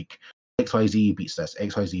 Like XYZ beats this,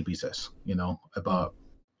 XYZ beats this. But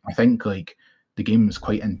I think like the game is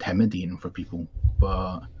quite intimidating for people.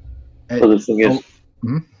 But the thing is,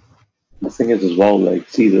 hmm? the thing is as well, like,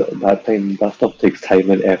 see that stuff takes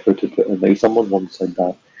time and effort to put in. Like someone once said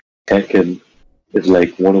that Tekken is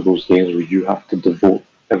like one of those games where you have to devote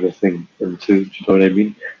everything into. Do you know what I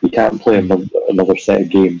mean? You can't play another set of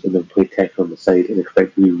games and then play Tekken on the side and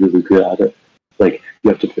expect to be really good at it. Like you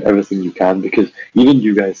have to put everything you can, because even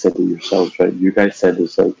you guys said it yourselves, right? You guys said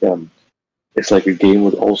it's like a game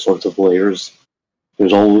with all sorts of layers.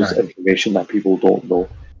 There's always information that people don't know.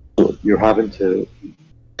 So you're having to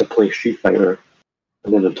play Street Fighter,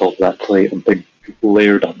 and then on top of that, play a big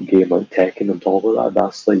layered up game like Tekken on top of that.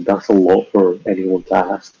 That's a lot for anyone to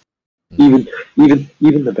ask. Even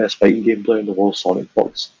the best fighting game player in the world, Sonic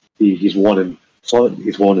Fox, he's won in Sonic.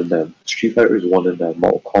 He's won in Street Fighter. He's won in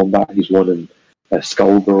Mortal Kombat. He's won in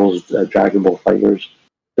Skullgirls, Dragon Ball Fighters.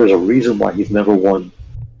 There's a reason why he's never won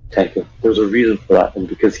Tekken. There's a reason for that, and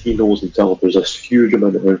because he knows himself, there's a huge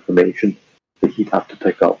amount of information that he'd have to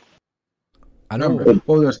pick up. I know.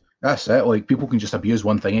 Well, that's it. Like people can just abuse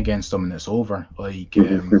one thing against them and it's over. Like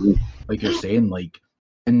like you're saying, like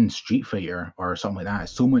in Street Fighter or something like that,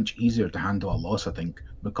 it's so much easier to handle a loss, I think,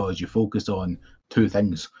 because you focus on two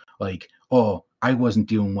things. Like, oh, I wasn't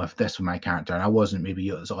dealing with this with my character, and I wasn't maybe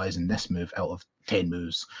utilizing this move out of 10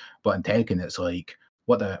 moves. But in Tekken, it's like,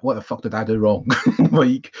 what the fuck did I do wrong?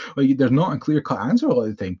 like there's not a clear cut answer a lot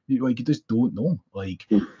of the time. You just don't know. Like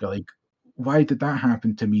you're like, why did that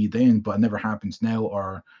happen to me then, but it never happens now?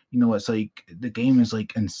 Or it's like the game is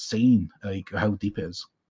like insane, like how deep it is.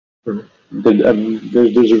 There's a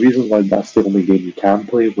reason why that's the only game you can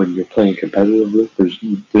play when you're playing competitively.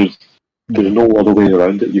 There's no other way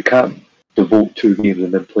around it. You can't devote 2 games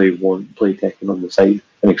and then play Tekken on the side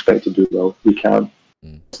and expect to do well. You can't.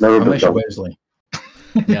 It's never unless been you're done. Wesley.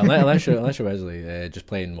 Yeah, unless you're Wesley, just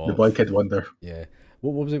playing more. The boy kid wonder. Yeah.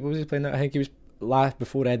 What was he playing that? I think he was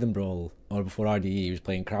before Edinburgh or before RDE. He was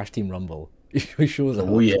playing Crash Team Rumble. He shows up.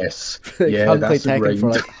 Oh yes. Like, yeah, hadn't that's played Tekken for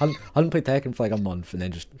right. hadn't played Tekken for like a month, and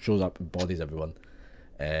then just shows up and bodies everyone.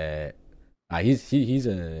 He's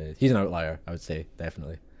an outlier, I would say,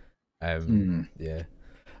 definitely. Yeah,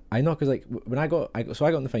 I know, because like when I got in the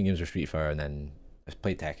fighting games with Street Fighter, and then I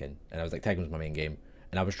played Tekken, and I was like, Tekken was my main game,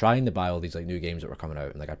 and I was trying to buy all these like new games that were coming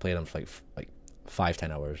out, and like I played them for like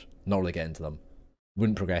 5-10 hours, not really getting to them,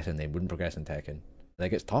 wouldn't progress in them, wouldn't progress in Tekken.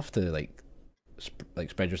 Like it's tough to like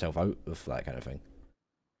spread yourself out with that kind of thing.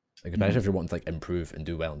 Like especially if you're wanting to like improve and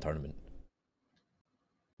do well in tournament.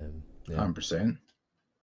 100%.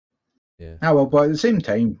 Yeah. Well, but at the same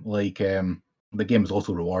time, like the game is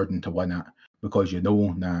also rewarding to win it, because you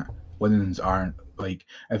know that winnings aren't like,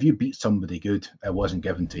 if you beat somebody good, it wasn't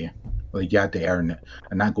given to you. Like you had to earn it,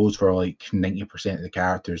 and that goes for like 90% of the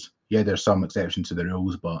characters. Yeah, there's some exceptions to the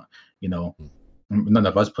rules, but none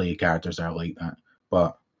of us play characters that are like that.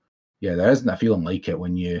 But yeah, there isn't a feeling like it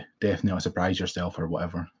when you definitely surprise yourself or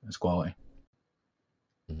whatever. It's quality.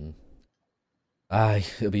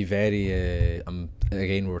 It'll be very.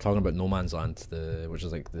 Again, we were talking about No Man's Land, which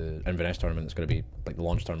is like the Inverness tournament. It's going to be like the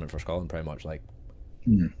launch tournament for Scotland, pretty much. Like,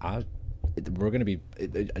 we're going to be.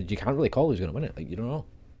 You can't really call who's going to win it. Like, you don't know.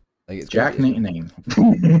 Like it's Jack 99.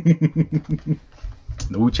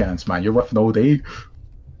 No chance, man. You're whiffing all day.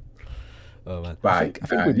 Oh man, Bye. I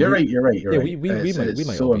think You're right. You're right. Yeah, we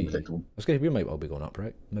might so all be. unpredictable. We might all be going up,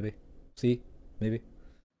 right? Maybe. See, maybe.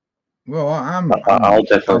 Well, I'll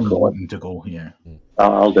definitely go wanting to go. Yeah.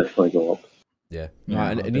 I'll definitely go up. Yeah.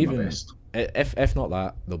 And even if not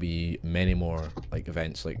that, there'll be many more like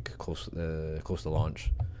events like close to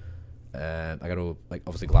launch. I know, like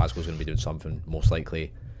obviously Glasgow's going to be doing something most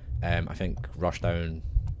likely. I think Rushdown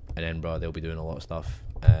and Edinburgh, they'll be doing a lot of stuff.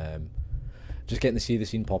 Just getting to see the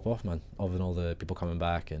scene pop off, man. Other than all the people coming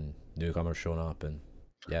back and newcomers showing up, and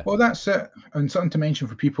yeah. Well, that's it. And something to mention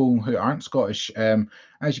for people who aren't Scottish,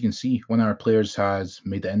 as you can see, one of our players has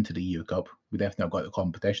made it into the EU Cup. We definitely got the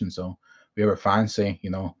competition, so if you ever fancy,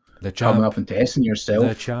 coming up and testing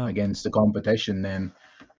yourself against the competition, then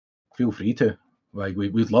feel free to. Like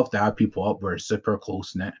we'd love to have people up. We're a super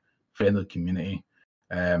close knit, friendly community.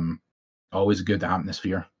 Always a good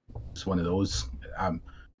atmosphere. It's one of those.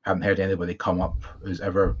 Haven't heard anybody come up who's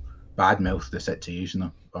ever badmouthed the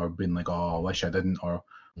situation or been like, "Oh, I wish I didn't," or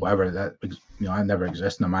whatever. That I never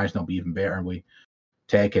exist, and imagine it'll be even better with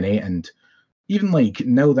Tekken 8. And even like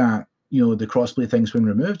now that the crossplay thing's been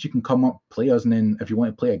removed, you can come up, play us, and then if you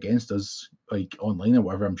want to play against us like online or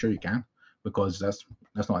whatever, I'm sure you can, because that's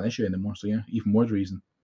not an issue anymore. So yeah, even more reason.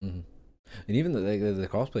 And even the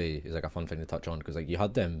crossplay is like a fun thing to touch on, because like you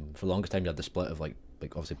had them for the longest time. You had the split of like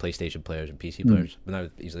obviously PlayStation players and PC players, but now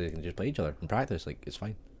easily they can just play each other and practice. Like it's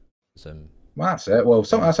fine. It's Well, that's it. Well,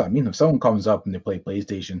 that's what I mean. If someone comes up and they play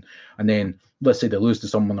PlayStation, and then let's say they lose to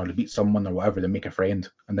someone or they beat someone or whatever, they make a friend,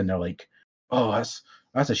 and then they're like, "Oh,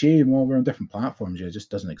 that's a shame. Well, we're on different platforms. Yeah, it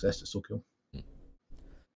just doesn't exist. It's so cool."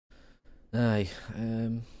 Aye.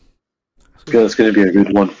 It's going to be a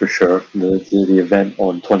good one for sure. The event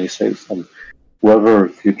on 26th, and whatever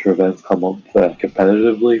future events come up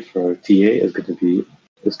competitively for TA is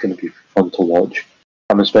going to be fun to watch.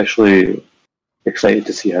 I'm especially excited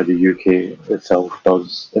to see how the UK itself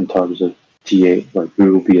does in terms of TA, like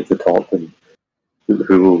who will be at the top and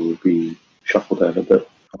who will be shuffled down a bit.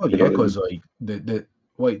 Oh yeah, because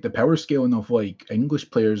like the power scaling of like English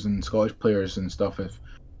players and Scottish players and stuff is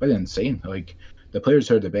really insane. Like the players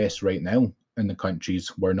who are the best right now in the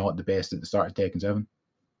countries were not the best at the start of Tekken 7.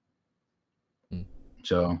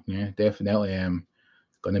 So yeah, definitely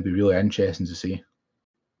going to be really interesting to see.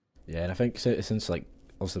 Yeah, and I think since like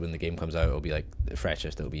obviously when the game comes out, it'll be like the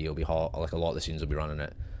freshest. It'll be hot. Like a lot of the scenes will be running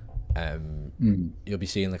it. You'll be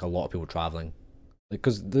seeing like a lot of people traveling, like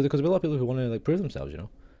because there'll be a lot of people who want to like prove themselves. You know,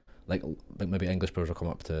 like maybe English players will come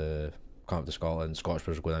up to Scotland. Scottish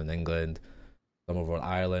players will go down to England. Some over to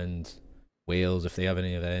Ireland, Wales if they have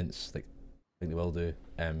any events. Like I think they will do.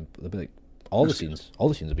 They'll be like all the scenes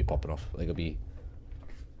will be popping off. Like it'll be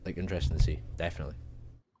like interesting to see. Definitely.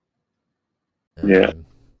 Yeah.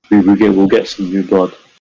 We'll get some new blood.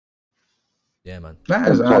 Yeah, man.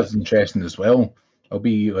 That's interesting as well. It'll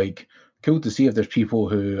be like cool to see if there's people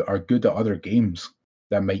who are good at other games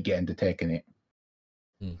that might get into Tekken 8.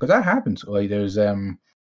 Because that happens. Like there's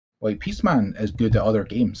like Peaceman is good at other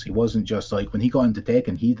games. He wasn't just like when he got into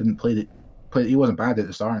Tekken, he didn't he wasn't bad at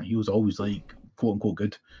the start. He was always like quote unquote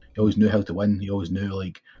good. He always knew how to win. He always knew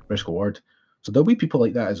like risk reward. So there'll be people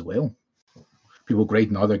like that as well. People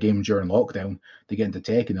grading other games during lockdown, they get into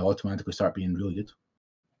Tekken and they automatically start being really good.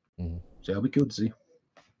 So it'll be cool to see.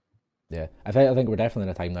 Yeah, I think we're definitely in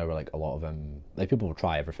a time now where like a lot of like people will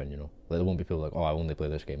try everything, you know. Like there won't be people like, oh, I only play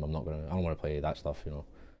this game. I don't want to play that stuff, you know.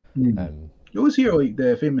 You always hear like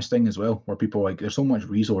the famous thing as well, where people are like, there's so much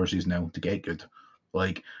resources now to get good.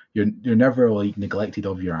 Like you're never like neglected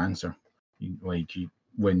of your answer.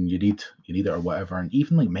 When you need it or whatever, and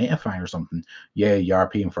even like Metafy or something, yeah, you are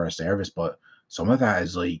paying for a service, but some of that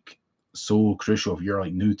is like so crucial if you're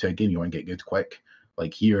like new to a game, you want to get good quick.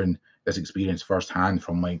 Like hearing this experience firsthand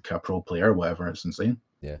from like a pro player or whatever, it's insane.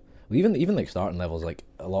 Yeah. Well, even like starting levels, like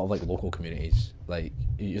a lot of like local communities, like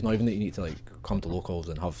it's not even that you need to like come to locals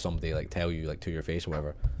and have somebody like tell you like to your face or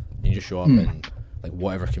whatever. You just show up in like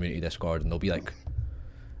whatever community Discord, and there'll be like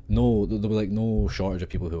no shortage of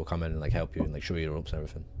people who will come in and like help you and like show you the ropes and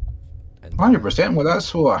everything. 100%. Well,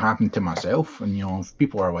 that's what happened to myself. And you know, if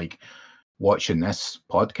people are like watching this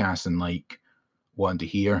podcast and like wanting to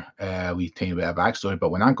hear we tiny bit of backstory,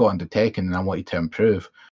 but when I got into Tekken and I wanted to improve,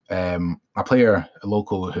 a player, a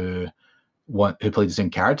local who played the same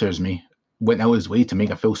character as me, went out his way to make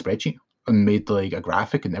a full spreadsheet and made like a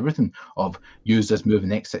graphic and everything of use this move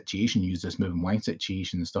in X situation, use this move in Y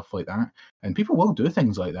situation and stuff like that. And people will do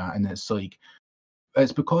things like that, and it's like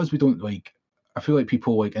it's because we don't like. I feel like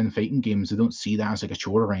people like in fighting games, they don't see that as like a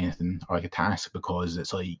chore or anything or like a task, because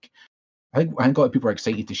it's like I think a lot of people are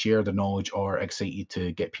excited to share their knowledge or excited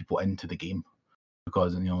to get people into the game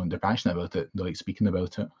because you know they're passionate about it, they're like speaking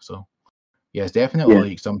about it. So yeah, it's definitely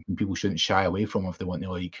like something people shouldn't shy away from if they want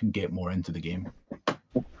to like get more into the game.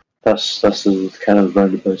 That's kind of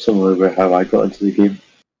roundabout similar with how I got into the game.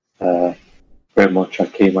 Very much I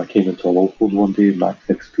came into a local one day, Max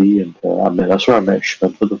XP, and that's where I met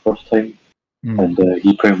Schmidt for the first time. And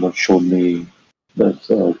he pretty much showed me that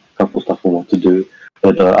a couple of stuff I want to do.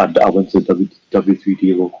 But I went to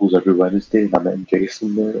W3D locals every Wednesday, and I met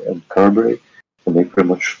Jason there and Kerbery, and they pretty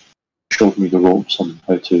much showed me the ropes on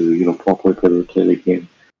how to properly play the game,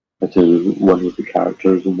 how to run with the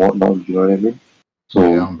characters and whatnot. You know what I mean? So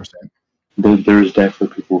yeah, 100%. There's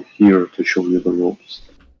definitely people here to show you the ropes.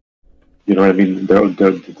 You know what I mean?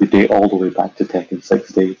 They date all the way back to Tekken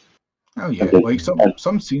 6 days. Oh yeah, like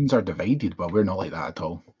some scenes are divided, but we're not like that at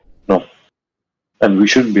all. No, and we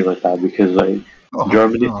shouldn't be like that because like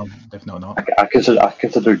Germany, no, definitely not. I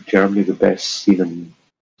consider Germany the best scene in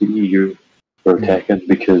the EU for Tekken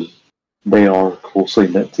because they are closely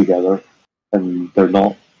knit together and they're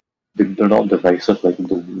not divisive like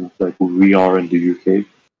we are in the UK.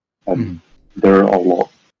 And they're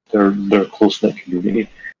a close knit community,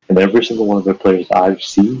 and every single one of their players I've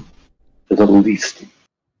seen is at least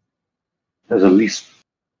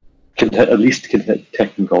can hit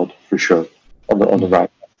Tekken God for sure on the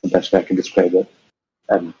right. The best way I can describe it,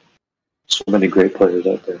 and so many great players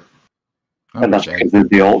out there, and that's because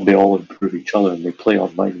they all improve each other and they play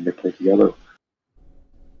online and they play together.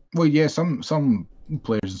 Well, yeah, some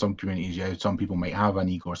players in some communities, yeah, some people might have an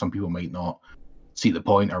ego, or some people might not see the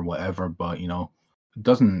point or whatever. But you know, it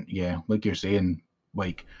doesn't. Yeah, like you're saying,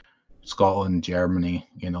 like Scotland, Germany,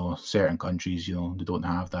 you know, certain countries, you know, they don't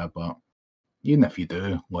have that. But even if you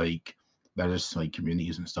do, like, there's like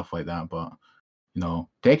communities and stuff like that. But you know,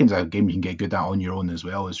 Tekken's a game you can get good at on your own as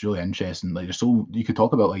well. It's really interesting. Like, there's so you could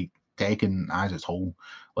talk about like Tekken as its whole,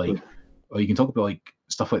 like, or you can talk about like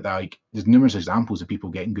stuff like that. Like, there's numerous examples of people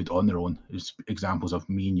getting good on their own. There's examples of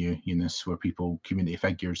me and you, Eunice, where people, community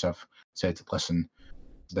figures, have said, "Listen,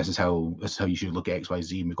 this is how you should look at X, Y,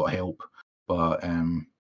 Z, and we got help." But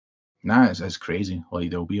nah, it's crazy. Like,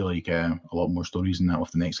 there'll be like a lot more stories in that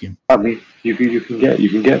with the next game. I mean, you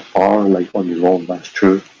can get far like on your own. That's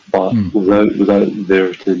true, but without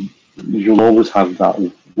there to, you'll always have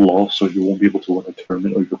that loss, or you won't be able to win a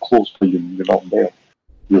tournament, or you're close, but you're not there.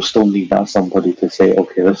 You'll still need that somebody to say,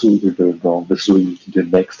 okay, this is what you're doing wrong. This is what you need to do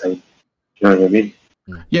next time. You know what I mean?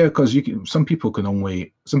 Yeah, because some people don't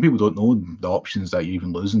know the options that you're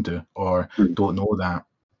even losing to, or don't know that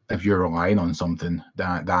if you're relying on something,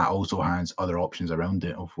 that also has other options around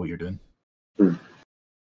it of what you're doing.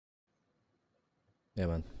 Yeah,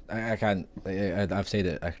 man. I can't. I've said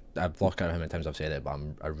it. I've lost count of how many times I've said it, but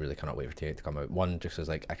I really cannot wait for Tekken to come out. One, just as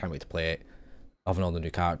like I can't wait to play it, having all the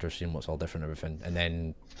new characters, seeing what's all different, and everything, and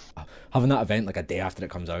then having that event like a day after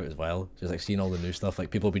it comes out as well. Just like seeing all the new stuff.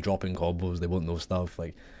 Like people will be dropping combos, they won't know stuff.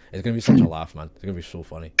 Like it's gonna be such a laugh, man. It's gonna be so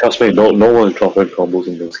funny. Trust me, no one's dropping combos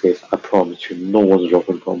in this case. I promise you, no one's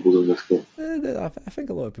dropping combos in this game. I think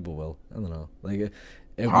a lot of people will. I don't know. Like,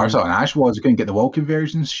 I thought Ash was couldn't get the wall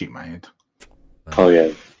conversions. Shake my head. Oh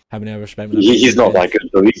yeah. How many hours spent with He's not that good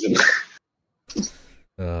for a reason.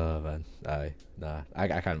 Oh man, I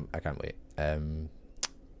can't wait. But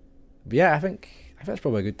yeah, I think that's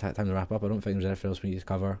probably a good time to wrap up. I don't think there's anything else we need to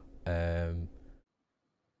cover. A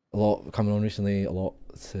lot coming on recently, a lot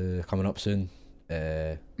coming up soon.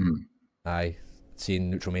 Seeing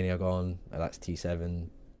Neutralmania gone. That's T7.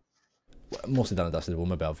 Mostly done and dusted. We'll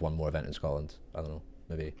maybe have one more event in Scotland. I don't know.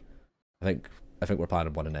 Maybe. I think we're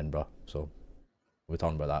planning one in Edinburgh. So we're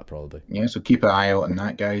talking about that probably. Yeah. So keep an eye out on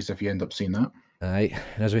that, guys. If you end up seeing that. Aye,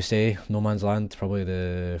 and as we say, No Man's Land, probably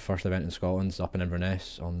the first event in Scotland's up in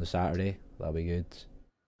Inverness on the Saturday. That'll be good.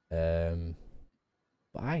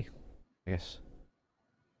 But aye, I guess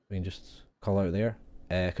we can just call out there.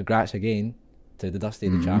 Congrats again to the Dusty,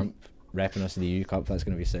 the champ, repping us in the EU Cup. That's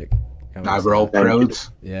going to be sick. We're all proud.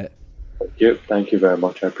 Yeah. Thank you very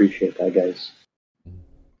much. I appreciate that, guys.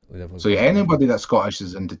 So yeah, anybody that's Scottish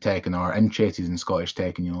is into Tekken or interested in Scottish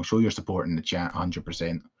Tekken, you know, show your support in the chat,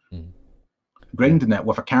 100%. Grinding it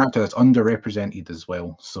with a character that's underrepresented as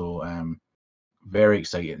well, so very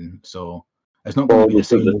exciting. So it's not going to be the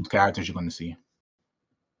same old characters you're going to see.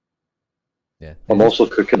 Yeah, I'm also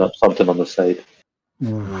cooking up something on the side.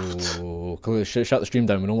 Oh, shut the stream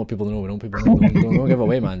down. We don't want people to know. We don't want people to know. Don't give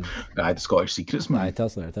away, man. The Scottish secrets, man. Aye, tell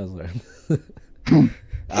us later.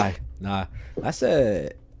 Aye, nah. That's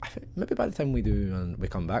I think maybe by the time we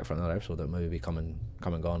come back for another episode, it might be come and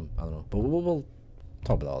gone. I don't know, but we'll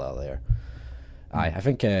talk about all that later. Aye, I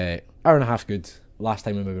think hour and a half's good. Last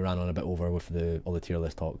time we maybe ran on a bit over with all the tier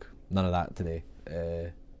list talk. None of that today.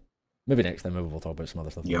 Maybe next time we'll talk about some other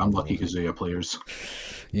stuff. Yeah, I'm lucky because they're your players.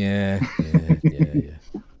 Yeah.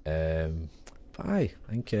 But aye,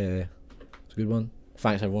 I think it's a good one.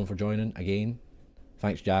 Thanks everyone for joining again.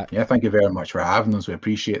 Thanks, Jack. Yeah, thank you very much for having us. We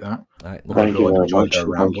appreciate that. Right. Thank you very much.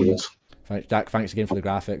 Thanks, Jack. Thanks again for the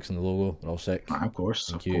graphics and the logo. They're all sick. Of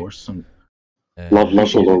course. Love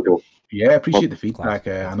the logo. Yeah, I appreciate the feedback.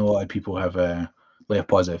 I know a lot of people have left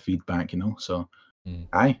positive feedback, you know. So,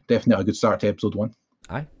 aye, definitely a good start to episode 1.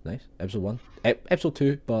 Aye, nice. Episode 1. Episode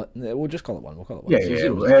 2, but we'll just call it 1. We'll call it 1. Yeah,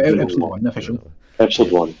 episode 1, official.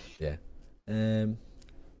 Episode 1. Yeah.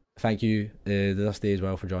 Thank you, the Dusty as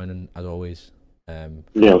well, for joining as always.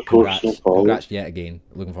 Yeah, of course. Congrats yet again.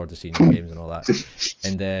 Looking forward to seeing your games and all that.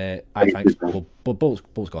 And thanks.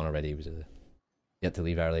 Bolt's gone already. He was yet to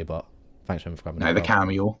leave early, but thanks for him for coming. The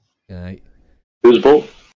cameo. Yeah. Who's Bolt?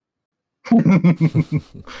 You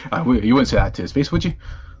wouldn't say that to his face, would you?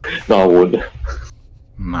 No, I wouldn't.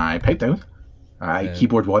 Nah, pipe down. Aye,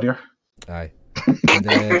 keyboard warrior. Aye.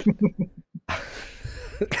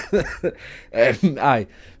 And, aye.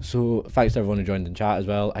 So thanks to everyone who joined in chat as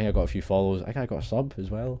well. I think I got a few follows. I think I got a sub as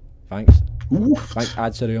well. Thanks. Oof. Thanks,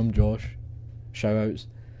 Adsirium, Josh. Shout outs.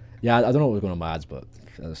 Yeah, I don't know what was going on with my ads, but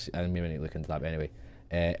I didn't even look into that. But anyway,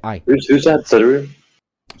 aye. Who's Adsirium?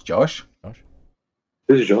 Josh.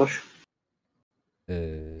 Who's Josh?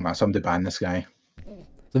 Somebody ban this guy.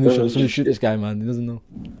 Somebody shoot this guy, man. He doesn't know.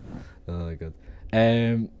 Oh my god.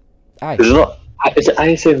 Aye. Is it not Is it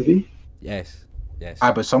ISMV? Yes. Yes.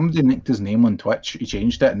 But somebody nicked his name on Twitch. He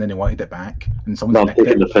changed it and then he wanted it back, and No, somebody I'm nicked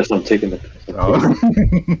taking it. the piss. I'm taking the piss.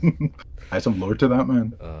 Oh. There's some lore to that,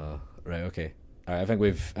 man. Right. Okay. All right. I think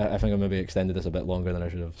I maybe extended this a bit longer than I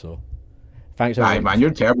should have. So, thanks Aye, everyone. man, you're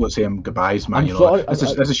terrible at saying goodbyes, man. I'm You know, sorry,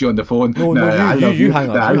 this is you on the phone. No, I love you hang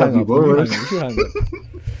up. Nah, I You love hang you up. more. You hang up.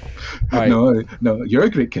 All right. No, you're a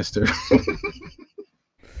great kisser.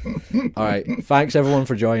 All right. Thanks everyone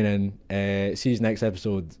for joining. See you next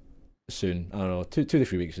episode soon. I don't know. 2 to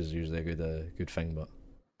 3 weeks is usually a good thing, but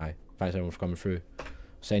aye. Thanks everyone for coming through.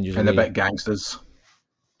 Send you And a away. bit gangsters.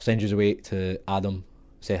 Send you away to Adam.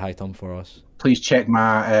 Say hi to him for us. Please check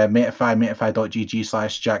my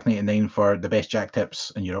metify.gg/Jack99 for the best Jack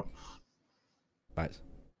tips in Europe. Thanks.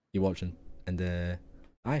 You watching. And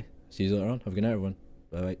aye. See you later on. Have a good night everyone.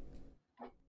 Bye bye.